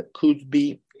sense could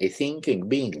be a thinking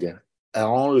being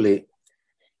only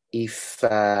if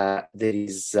there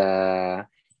is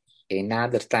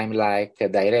another time-like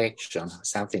direction,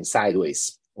 something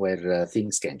sideways, where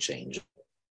things can change.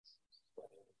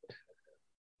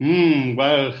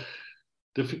 Well,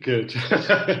 difficult.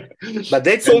 But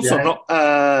that's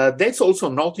also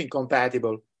not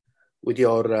incompatible with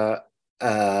your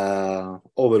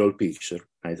overall picture,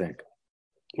 I think.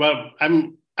 Well,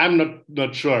 I'm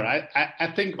not sure.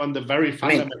 I think on the very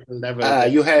fundamental level,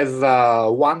 you have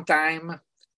one time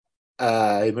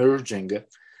emerging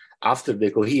after the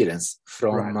coherence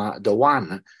from the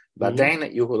one, but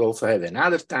then you could also have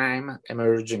another time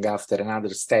emerging after another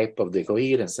step of the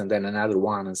coherence, and then another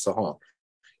one, and so on.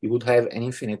 You would have an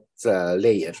infinite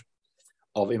layer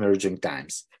of emerging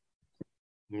times.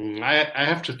 I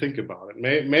have to think about it.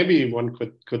 Maybe one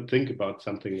could think about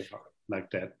something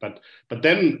like that, but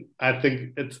then I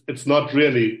think it's not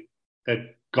really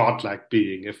a godlike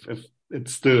being if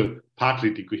it's still partly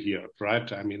decoherent,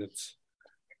 right? I mean, it's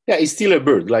still a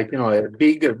bird, like a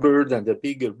bigger bird and a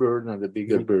bigger bird and a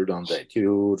bigger bird on that.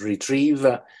 You retrieve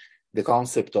the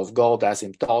concept of God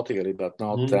asymptotically, but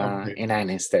not in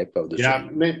any step of the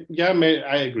chain.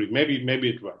 I agree. Maybe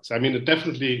it works. I mean, it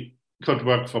definitely could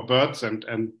work for birds,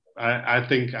 and I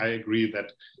think I agree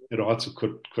that it also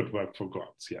could work for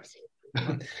gods. Yes.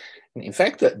 In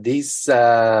fact, these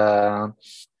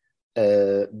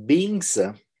beings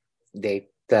that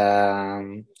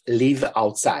live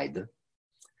outside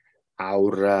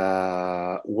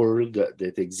our world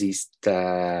that exists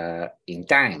in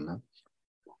time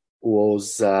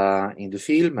was in the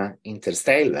film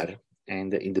Interstellar,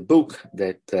 and in the book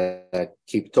that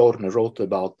Kip Thorne wrote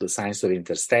about the science of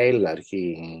Interstellar,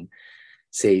 he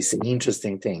says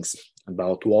interesting things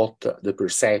about what the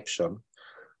perception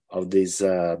of these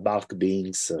bulk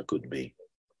beings could be.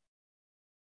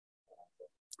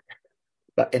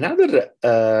 But another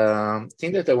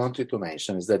thing that I wanted to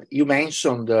mention is that you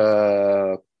mentioned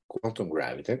quantum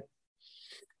gravity.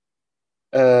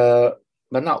 But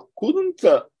now, couldn't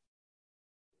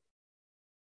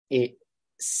a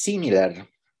similar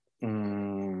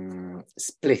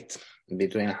split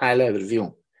between high-level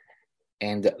view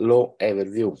and low-level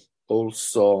view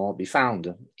also be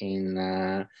found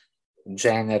in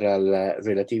general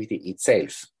relativity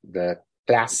itself, the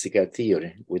classical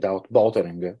theory without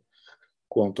bothering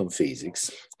quantum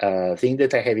physics? Thing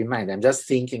that I have in mind, I'm just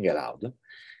thinking aloud,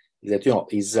 that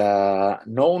is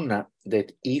known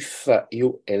that if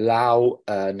you allow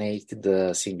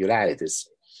naked singularities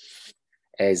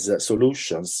as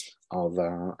solutions of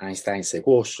Einstein's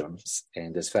equations,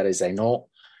 and as far as I know,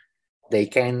 they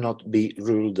cannot be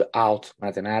ruled out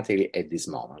mathematically at this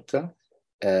moment,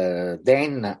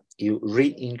 then you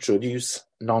reintroduce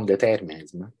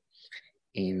non-determinism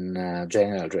in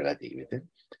general relativity,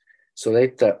 so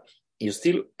that you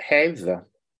still have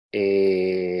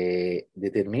a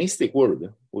deterministic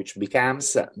world which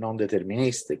becomes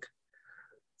non-deterministic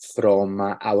from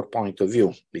our point of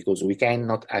view, because we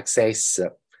cannot access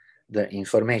the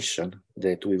information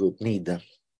that we would need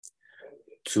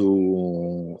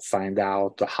to find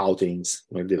out how things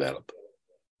will develop.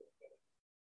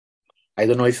 I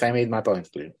don't know if I made my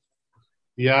point clear.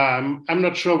 Yeah, I'm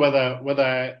not sure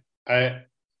whether I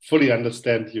fully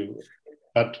understand you.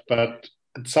 but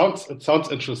it sounds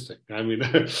interesting. I mean,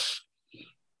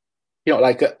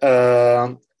 Like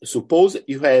suppose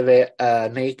you have a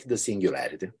naked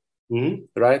singularity,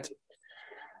 right?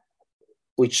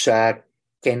 Which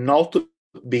cannot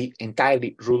be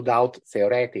entirely ruled out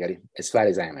theoretically, as far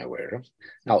as I'm aware.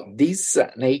 Now, this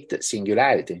naked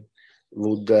singularity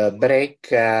would break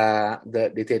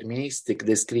the deterministic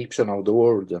description of the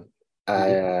world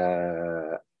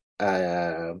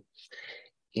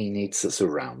in its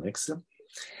surroundings.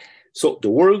 So the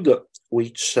world,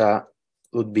 which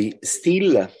would be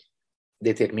still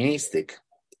deterministic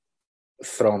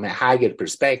from a higher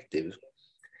perspective,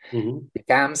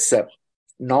 becomes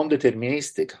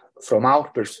non-deterministic from our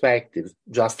perspective,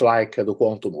 just like the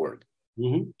quantum world.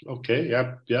 Okay,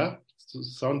 yeah.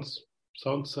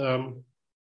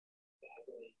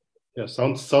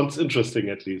 Sounds interesting.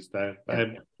 At least I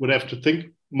would have to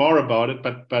think more about it,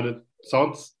 but it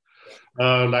sounds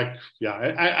like, yeah,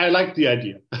 I like the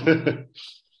idea.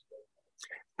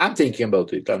 I'm thinking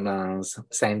about it. I'm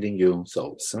sending you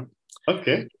thoughts.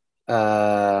 Okay.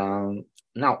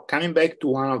 Now, coming back to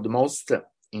one of the most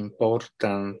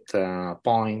important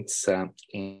points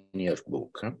in your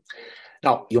book.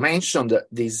 Now, you mentioned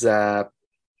this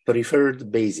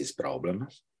preferred basis problem,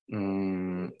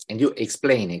 and you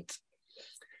explain it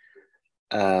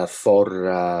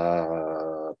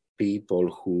for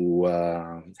people who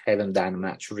haven't done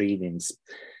much readings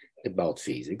about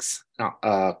physics. Now,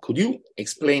 could you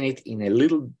explain it in a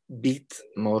little bit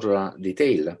more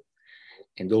detail,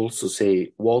 and also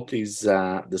say what is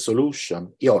the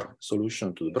solution, your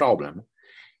solution to the problem,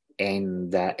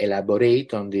 and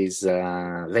elaborate on this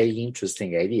very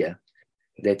interesting idea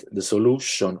that the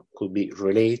solution could be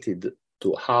related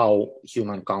to how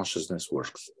human consciousness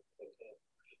works?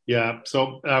 Yeah.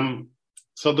 So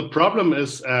the problem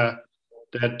is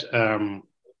that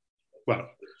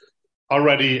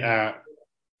already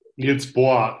Niels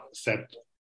Bohr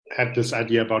had this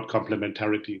idea about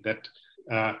complementarity, that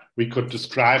we could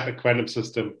describe a quantum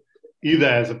system either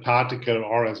as a particle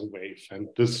or as a wave. And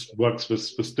this works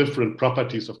with different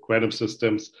properties of quantum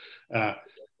systems.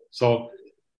 So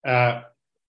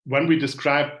when we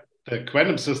describe the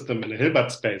quantum system in a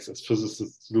Hilbert space, as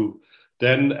physicists do,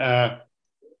 then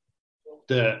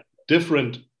the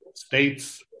different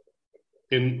states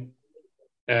in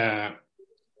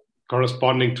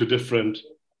corresponding to different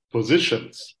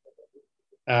positions,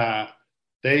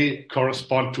 they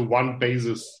correspond to one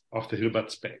basis of the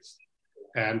Hilbert space.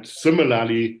 And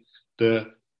similarly,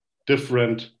 the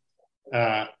different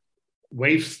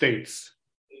wave states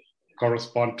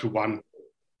correspond to one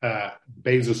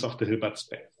basis of the Hilbert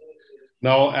space.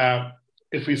 Now,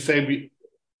 if we say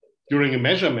during a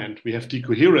measurement, we have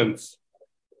decoherence,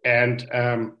 and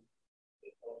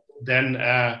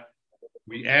then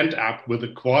we end up with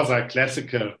a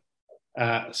quasi-classical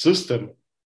system,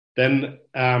 then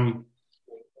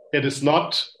it is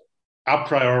not a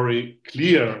priori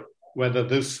clear whether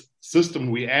this system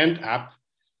we end up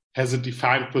has a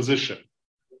defined position.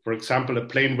 For example, a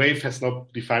plane wave has no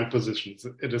defined position.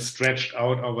 It is stretched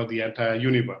out over the entire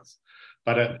universe.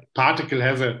 But a particle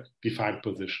has a defined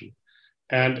position.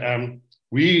 And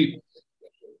we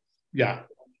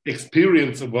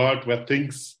experience a world where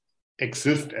things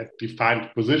exist at defined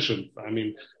positions. I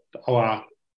mean, our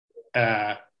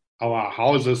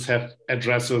houses have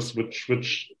addresses which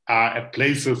are at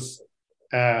places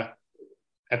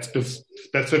at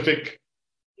specific,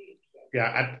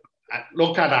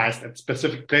 localized at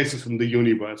specific places in the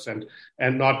universe, and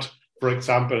not, for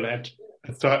example, at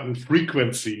a certain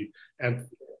frequency and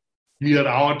mirrored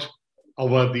out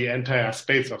over the entire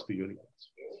space of the universe.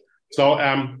 So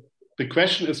the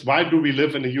question is, why do we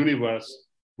live in a universe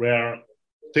where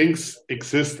things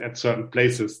exist at certain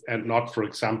places and not, for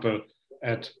example,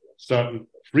 at certain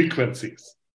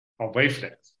frequencies or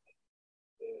wavelengths?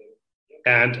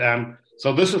 And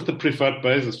so this is the preferred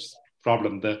basis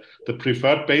problem. The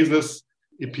preferred basis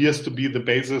appears to be the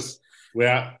basis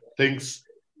where things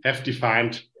have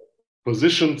defined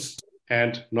positions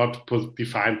and not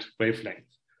defined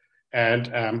wavelengths.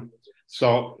 And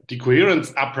so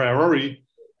decoherence a priori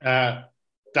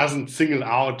doesn't single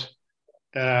out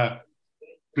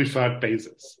preferred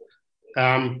basis.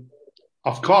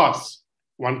 Of course,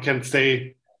 one can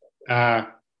say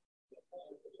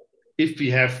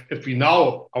if we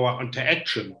know our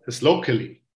interaction is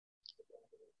locally,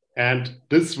 and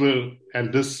this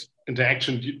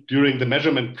interaction during the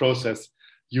measurement process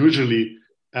usually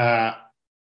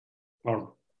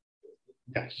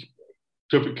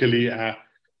typically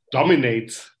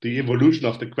dominates the evolution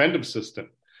of the quantum system,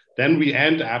 then we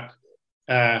end up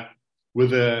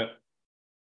with a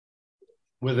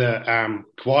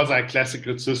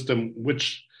quasi-classical system,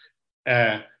 which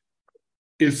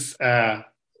is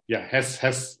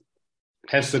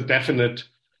has a definite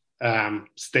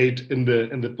state in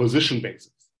the position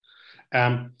basis.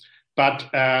 But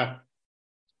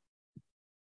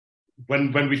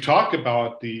when we talk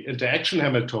about the interaction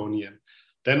Hamiltonian,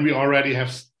 then we already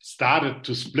have started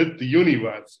to split the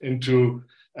universe into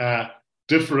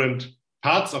different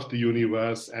parts of the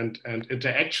universe and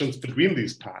interactions between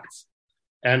these parts.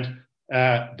 And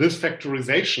this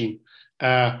factorization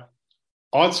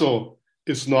also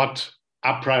is not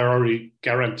a priori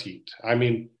guaranteed. I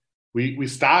mean, we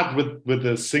start with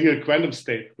a single quantum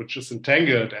state, which is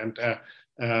entangled. And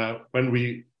when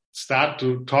we start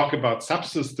to talk about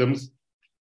subsystems,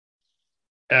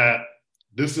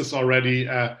 this is already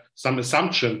some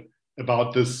assumption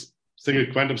about this single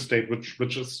quantum state,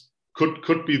 which is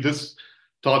could be this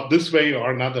taught this way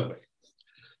or another way.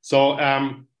 So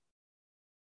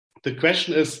the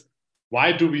question is,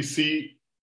 why do we see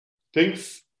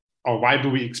things, or why do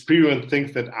we experience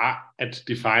things that are at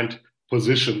defined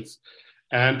positions?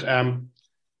 And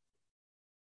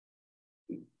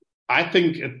I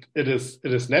think it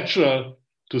is natural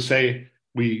to say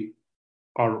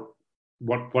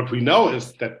what we know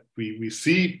is that we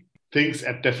see things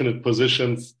at definite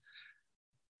positions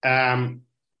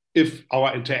if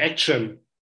our interaction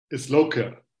is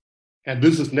local. And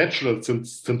this is natural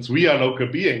since we are local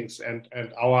beings, and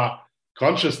our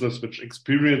consciousness, which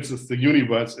experiences the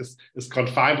universe, is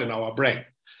confined in our brain.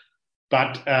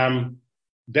 But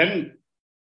then,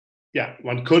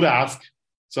 one could ask,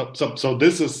 so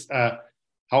this is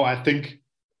how I think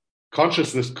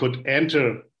consciousness could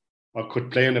enter or could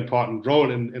play an important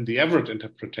role in the Everett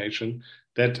interpretation,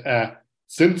 that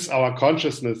since our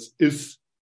consciousness is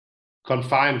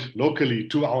confined locally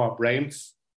to our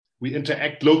brains, we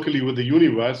interact locally with the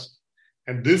universe,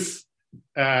 and this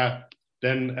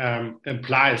then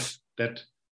implies that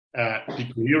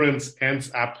decoherence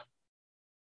ends up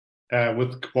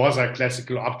with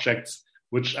quasi-classical objects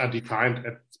which are defined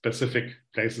at specific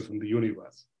places in the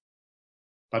universe.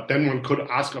 But then one could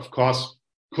ask, of course,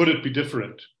 could it be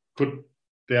different? Could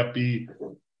there be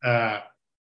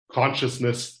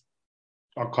consciousness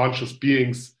or conscious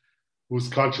beings whose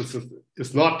consciousness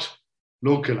is not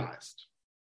localized?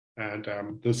 And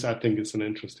this, I think, is an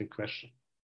interesting question.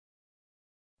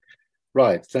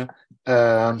 Right.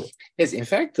 Yes, in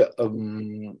fact,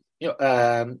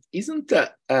 isn't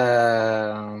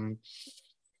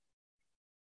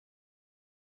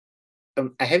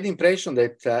I have the impression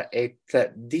that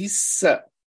at this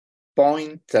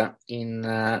point in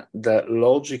the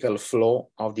logical flow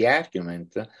of the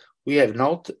argument, we have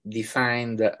not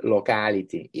defined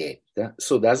locality yet.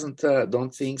 So doesn't the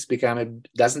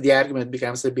argument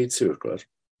becomes a bit circular?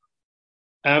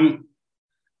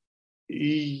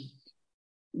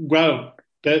 Well,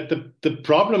 the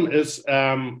problem is,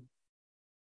 the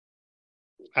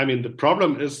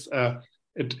problem is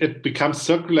it becomes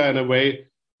circular in a way.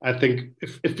 I think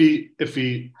if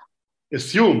we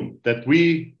assume that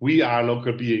we are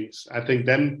local beings, I think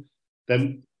then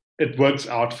it works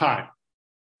out fine.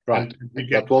 Right.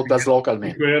 But what does local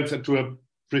mean? Coherence into a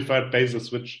preferred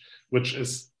basis, which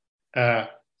is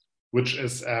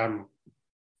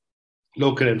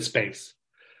local in space.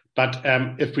 But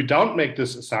if we don't make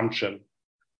this assumption,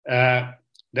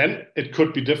 then it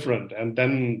could be different. And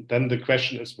then the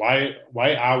question is, why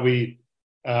are we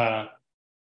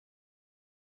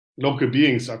local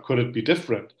beings, or could it be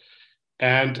different?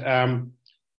 And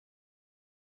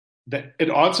it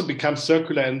also becomes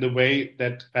circular in the way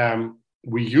that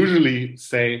we usually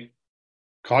say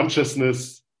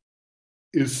consciousness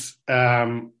is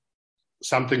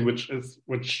something which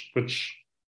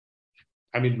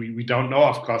we don't know,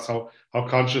 of course, how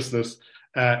consciousness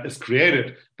is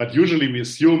created, but usually we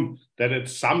assume that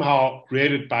it's somehow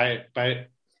created by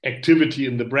activity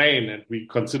in the brain, and we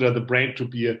consider the brain to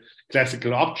be a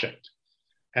classical object.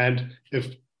 And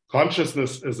if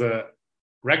consciousness is a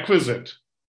requisite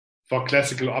for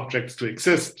classical objects to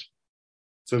exist,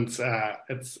 since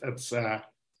it's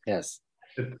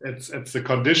the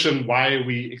condition why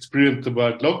we experience the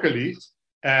world locally,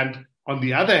 and on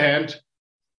the other hand,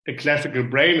 a classical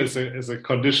brain is a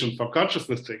condition for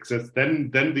consciousness to exist, then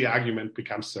the argument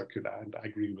becomes circular, and I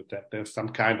agree with that. There's some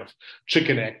kind of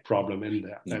chicken egg problem in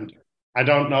there, and I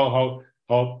don't know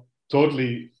how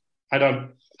totally. I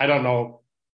don't know.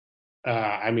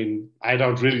 I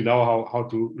don't really know how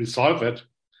to resolve it,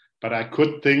 but I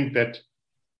could think that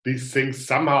these things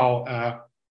somehow,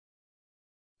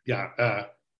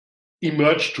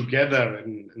 emerge together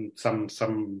in some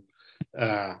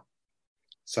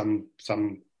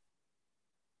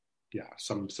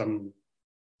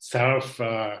self,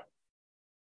 how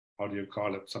do you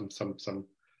call it? Some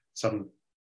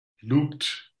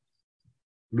looped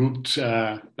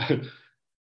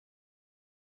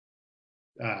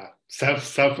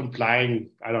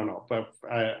self-implying, I don't know, but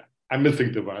I'm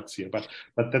missing the words here, but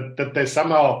that they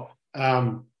somehow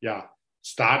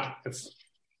start as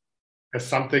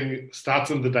something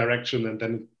starts in the direction and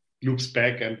then it loops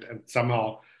back and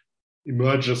somehow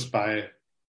emerges by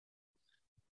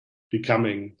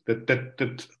becoming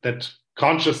that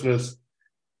consciousness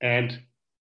and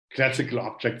classical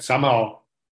objects somehow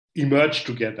emerge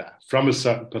together from a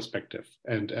certain perspective,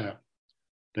 and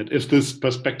that if this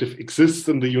perspective exists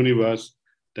in the universe,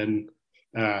 then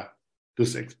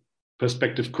this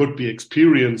perspective could be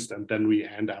experienced, and then we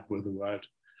end up with the world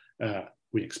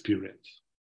we experience.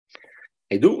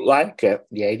 I do like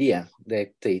the idea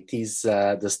that it is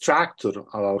the structure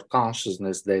of our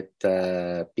consciousness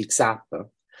that picks up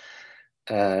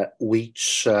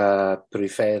which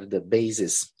preferred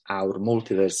basis our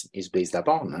multiverse is based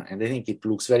upon. And I think it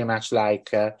looks very much like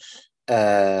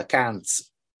Kant's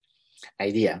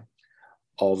idea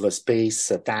of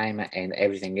space, time, and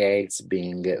everything else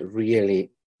being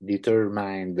really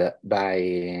determined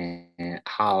by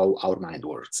how our mind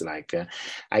works. Like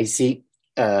I see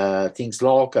things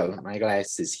local, my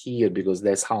glass is here because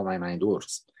that's how my mind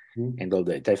works. And all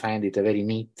that. I find it a very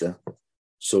neat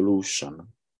solution.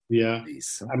 Yeah,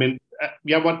 I mean,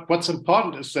 what's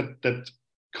important is that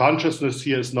consciousness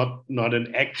here is not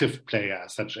an active player,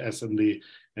 such as in the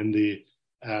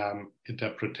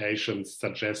interpretations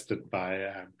suggested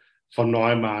by von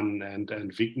Neumann and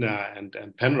Wigner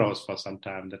and Penrose for some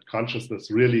time, that consciousness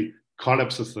really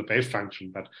collapses the wave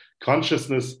function, but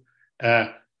consciousness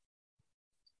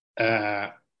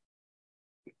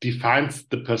defines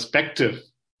the perspective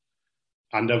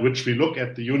under which we look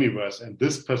at the universe, and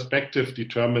this perspective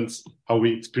determines how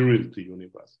we experience the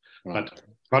universe. Right. But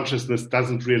consciousness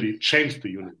doesn't really change the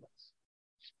universe.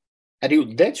 Are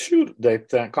you that sure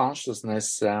that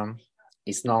consciousness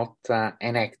is not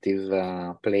an active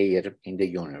player in the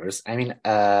universe? I mean,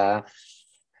 I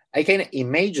can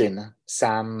imagine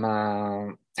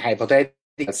some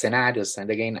hypothetical scenarios, and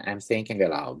again, I'm thinking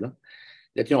aloud,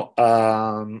 that,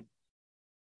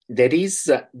 there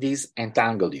is this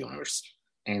entangled universe,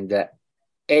 and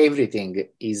everything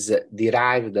is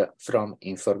derived from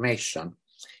information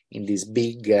in this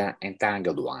big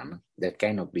entangled one that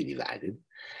cannot be divided.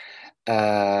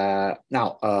 Now,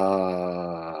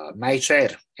 my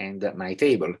chair and my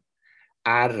table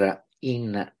are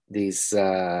in this,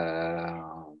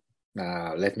 let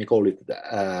me call it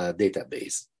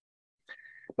database.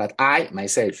 But I,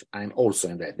 myself, I'm also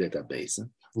in that database.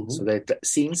 Mm-hmm. So that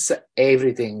since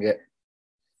everything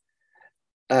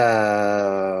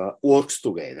works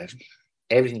together,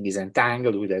 everything is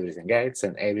entangled with everything else,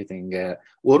 and everything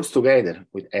works together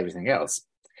with everything else,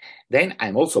 then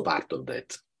I'm also part of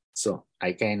that. So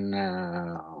I can,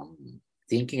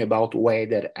 thinking about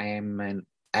whether I am an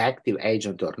active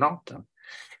agent or not,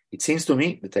 it seems to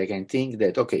me that I can think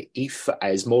that, okay, if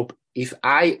I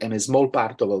am a small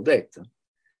part of all that,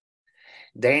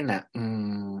 then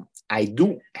I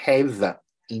do have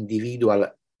individual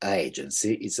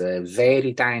agency. It's a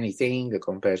very tiny thing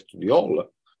compared to the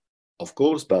whole, of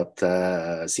course, but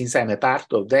since I'm a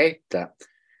part of that,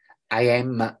 I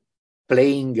am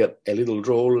playing a little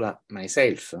role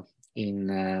myself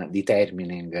in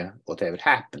determining whatever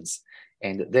happens.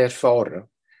 And therefore,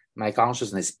 my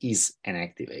consciousness is an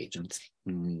active agent.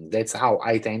 That's how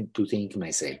I tend to think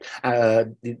myself.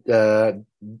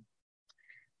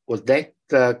 Was that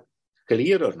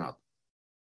clear or not?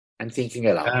 I'm thinking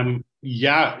aloud.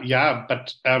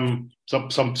 But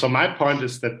so my point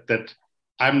is that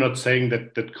I'm not saying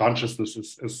that consciousness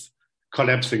is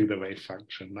collapsing the wave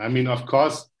function. I mean, of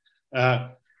course,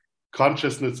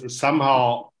 consciousness is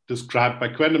somehow described by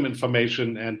quantum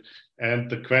information, and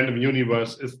the quantum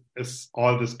universe is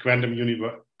all this quantum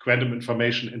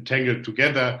information entangled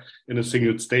together in a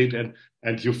single state, and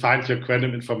you find your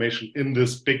quantum information in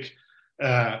this big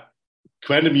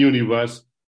quantum universe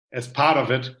as part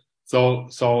of it. So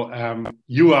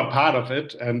you are part of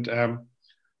it,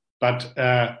 but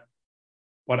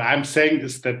what I'm saying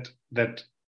is that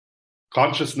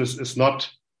consciousness is not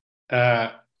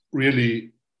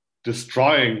really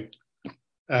destroying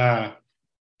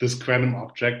this quantum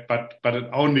object, but it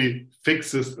only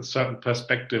fixes a certain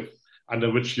perspective under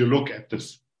which you look at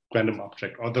this quantum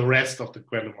object or the rest of the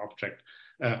quantum object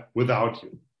without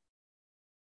you.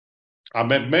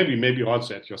 Maybe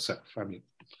also at yourself. I mean,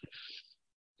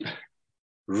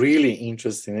 really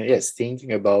interesting. Yes,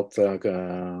 thinking about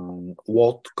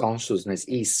what consciousness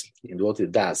is and what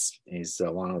it does is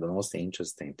one of the most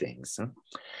interesting things.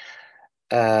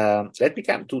 Let me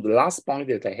come to the last point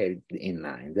that I had in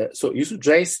mind. So you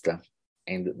suggest,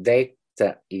 and that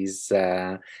is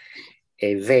a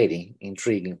very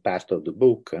intriguing part of the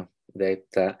book,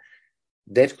 that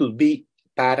there could be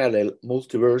parallel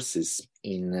multiverses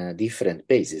in different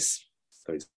bases.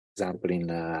 For example, in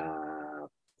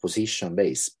position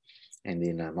base and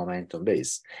in momentum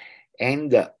base,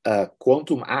 and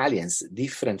quantum aliens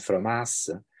different from us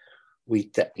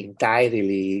with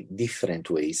entirely different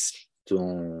ways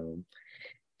to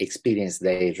experience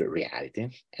their reality.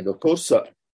 And of course,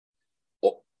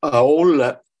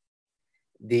 all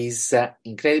these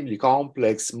incredibly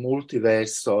complex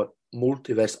multiverse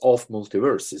of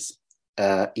multiverses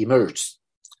emerge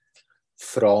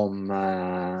from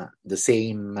the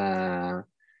same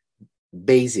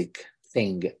basic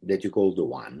thing that you call the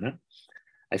one.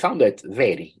 I found that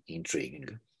very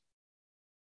intriguing.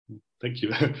 Thank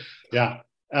you. Yeah.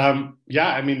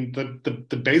 I mean,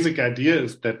 the basic idea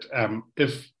is that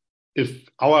if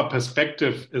our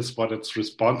perspective is what it's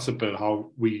responsible,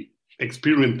 how we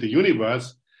experience the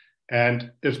universe,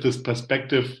 and if this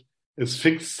perspective is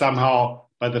fixed somehow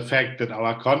by the fact that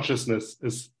our consciousness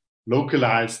is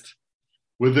localized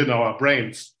within our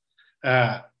brains,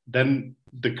 then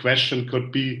the question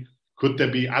could be, could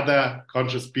there be other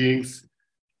conscious beings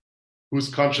whose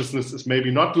consciousness is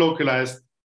maybe not localized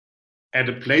at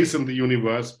a place in the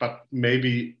universe, but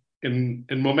maybe in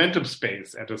momentum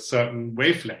space at a certain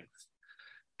wavelength?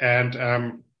 And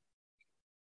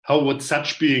how would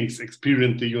such beings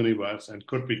experience the universe, and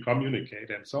could we communicate,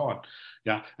 and so on?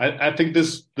 Yeah, I think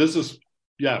this is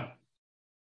a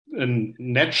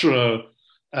natural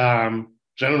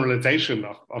generalization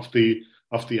of the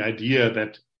idea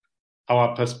that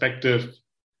our perspective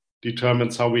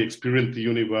determines how we experience the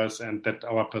universe, and that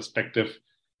our perspective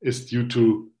is due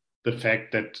to the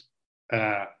fact that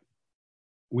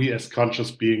we as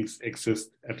conscious beings exist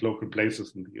at local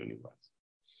places in the universe.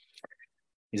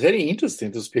 It's very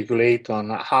interesting to speculate on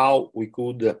how we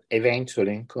could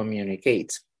eventually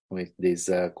communicate with these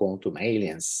quantum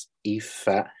aliens if,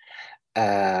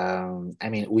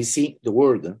 we see the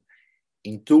world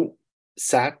in two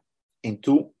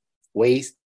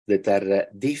ways that are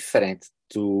different,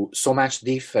 so much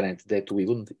different that we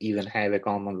wouldn't even have a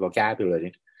common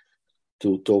vocabulary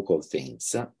to talk of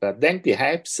things. But then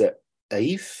perhaps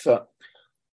if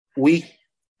we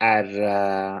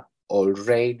are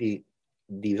already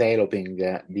developing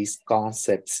these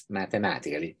concepts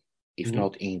mathematically, if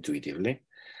not intuitively,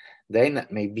 then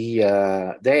maybe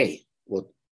they,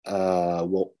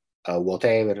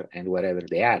 whatever and wherever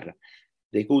they are,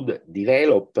 they could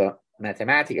develop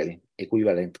mathematically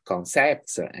equivalent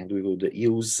concepts, and we could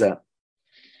use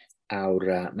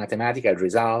our mathematical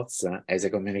results as a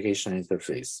communication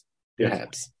interface,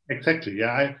 perhaps. Yes, exactly.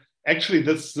 Yeah.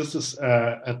 This is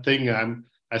a thing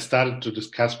I started to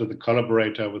discuss with a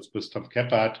collaborator, with Tom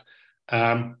Kephart.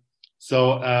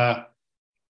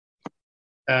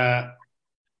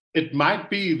 It might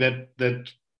be that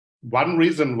one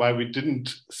reason why we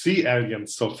didn't see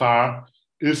aliens so far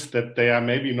is that they are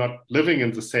maybe not living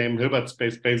in the same Hilbert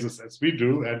space basis as we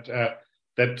do, and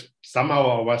that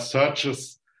somehow our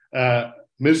searches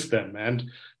miss them.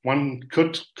 And one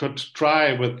could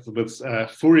try with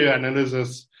Fourier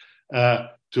analysis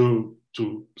to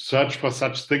search for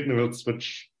such signals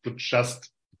which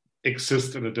just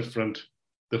exist in a different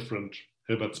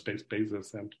Hilbert space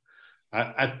basis. And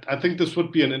I think this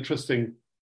would be an interesting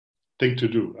thing to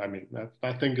do. I mean,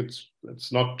 I think it's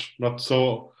not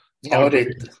so.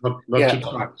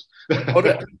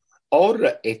 Or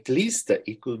at least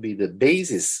it could be the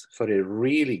basis for a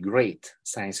really great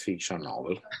science fiction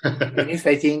novel. Even if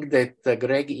I think that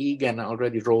Greg Egan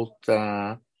already wrote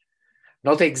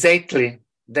not exactly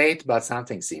that, but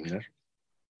something similar.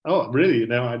 Oh, really?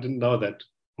 No, I didn't know that.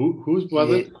 Who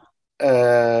was it?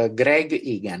 Greg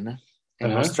Egan,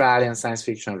 an Australian science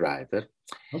fiction writer.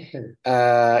 Okay.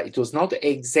 It was not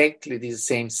exactly the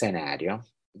same scenario,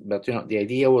 but the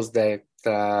idea was that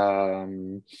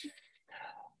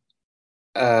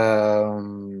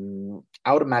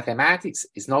our mathematics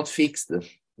is not fixed,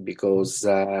 because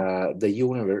the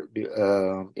universe,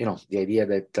 the idea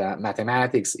that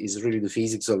mathematics is really the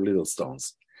physics of little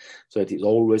stones. So it is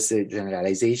always a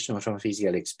generalization from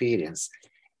physical experience,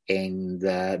 and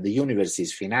the universe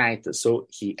is finite. So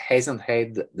he hasn't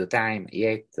had the time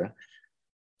yet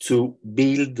to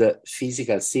build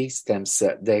physical systems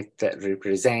that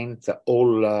represent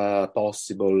all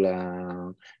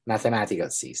possible mathematical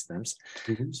systems.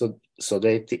 Mm-hmm. So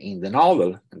that in the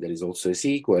novel, and there is also a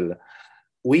sequel,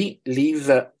 we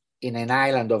live in an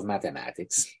island of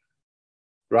mathematics,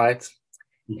 right?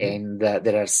 Mm-hmm. And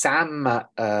there are some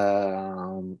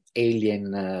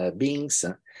alien beings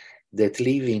that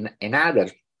live in another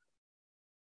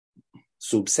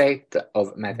subset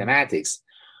of mathematics,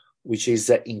 which is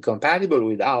incompatible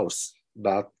with ours,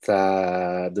 but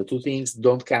the two things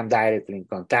don't come directly in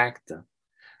contact,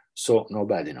 so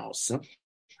nobody knows.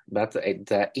 But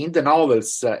in the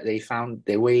novels, they found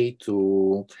the way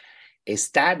to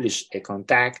establish a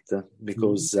contact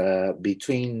because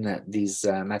between these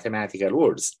mathematical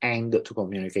worlds and to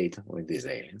communicate with these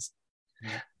aliens.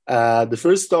 The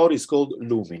first story is called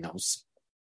Luminous.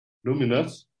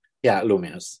 Luminous? Yeah,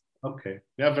 Luminous. Okay.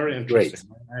 Yeah, very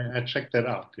interesting. I checked that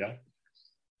out. Yeah.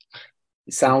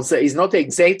 It sounds, it's not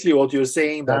exactly what you're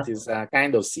saying, but it's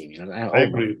kind of similar. I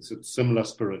agree. It's a similar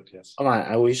spirit, yes. Oh,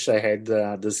 I wish I had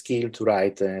the skill to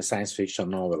write a science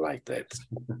fiction novel like that.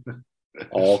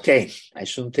 Okay, I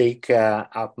shouldn't take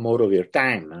up more of your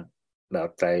time,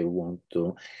 but I want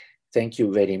to thank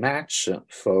you very much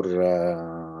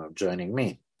for joining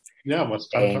me. Yeah, it was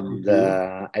fun. And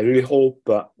I really hope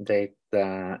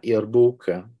that your book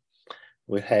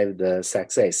will have the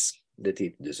success that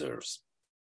it deserves.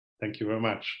 Thank you very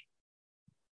much.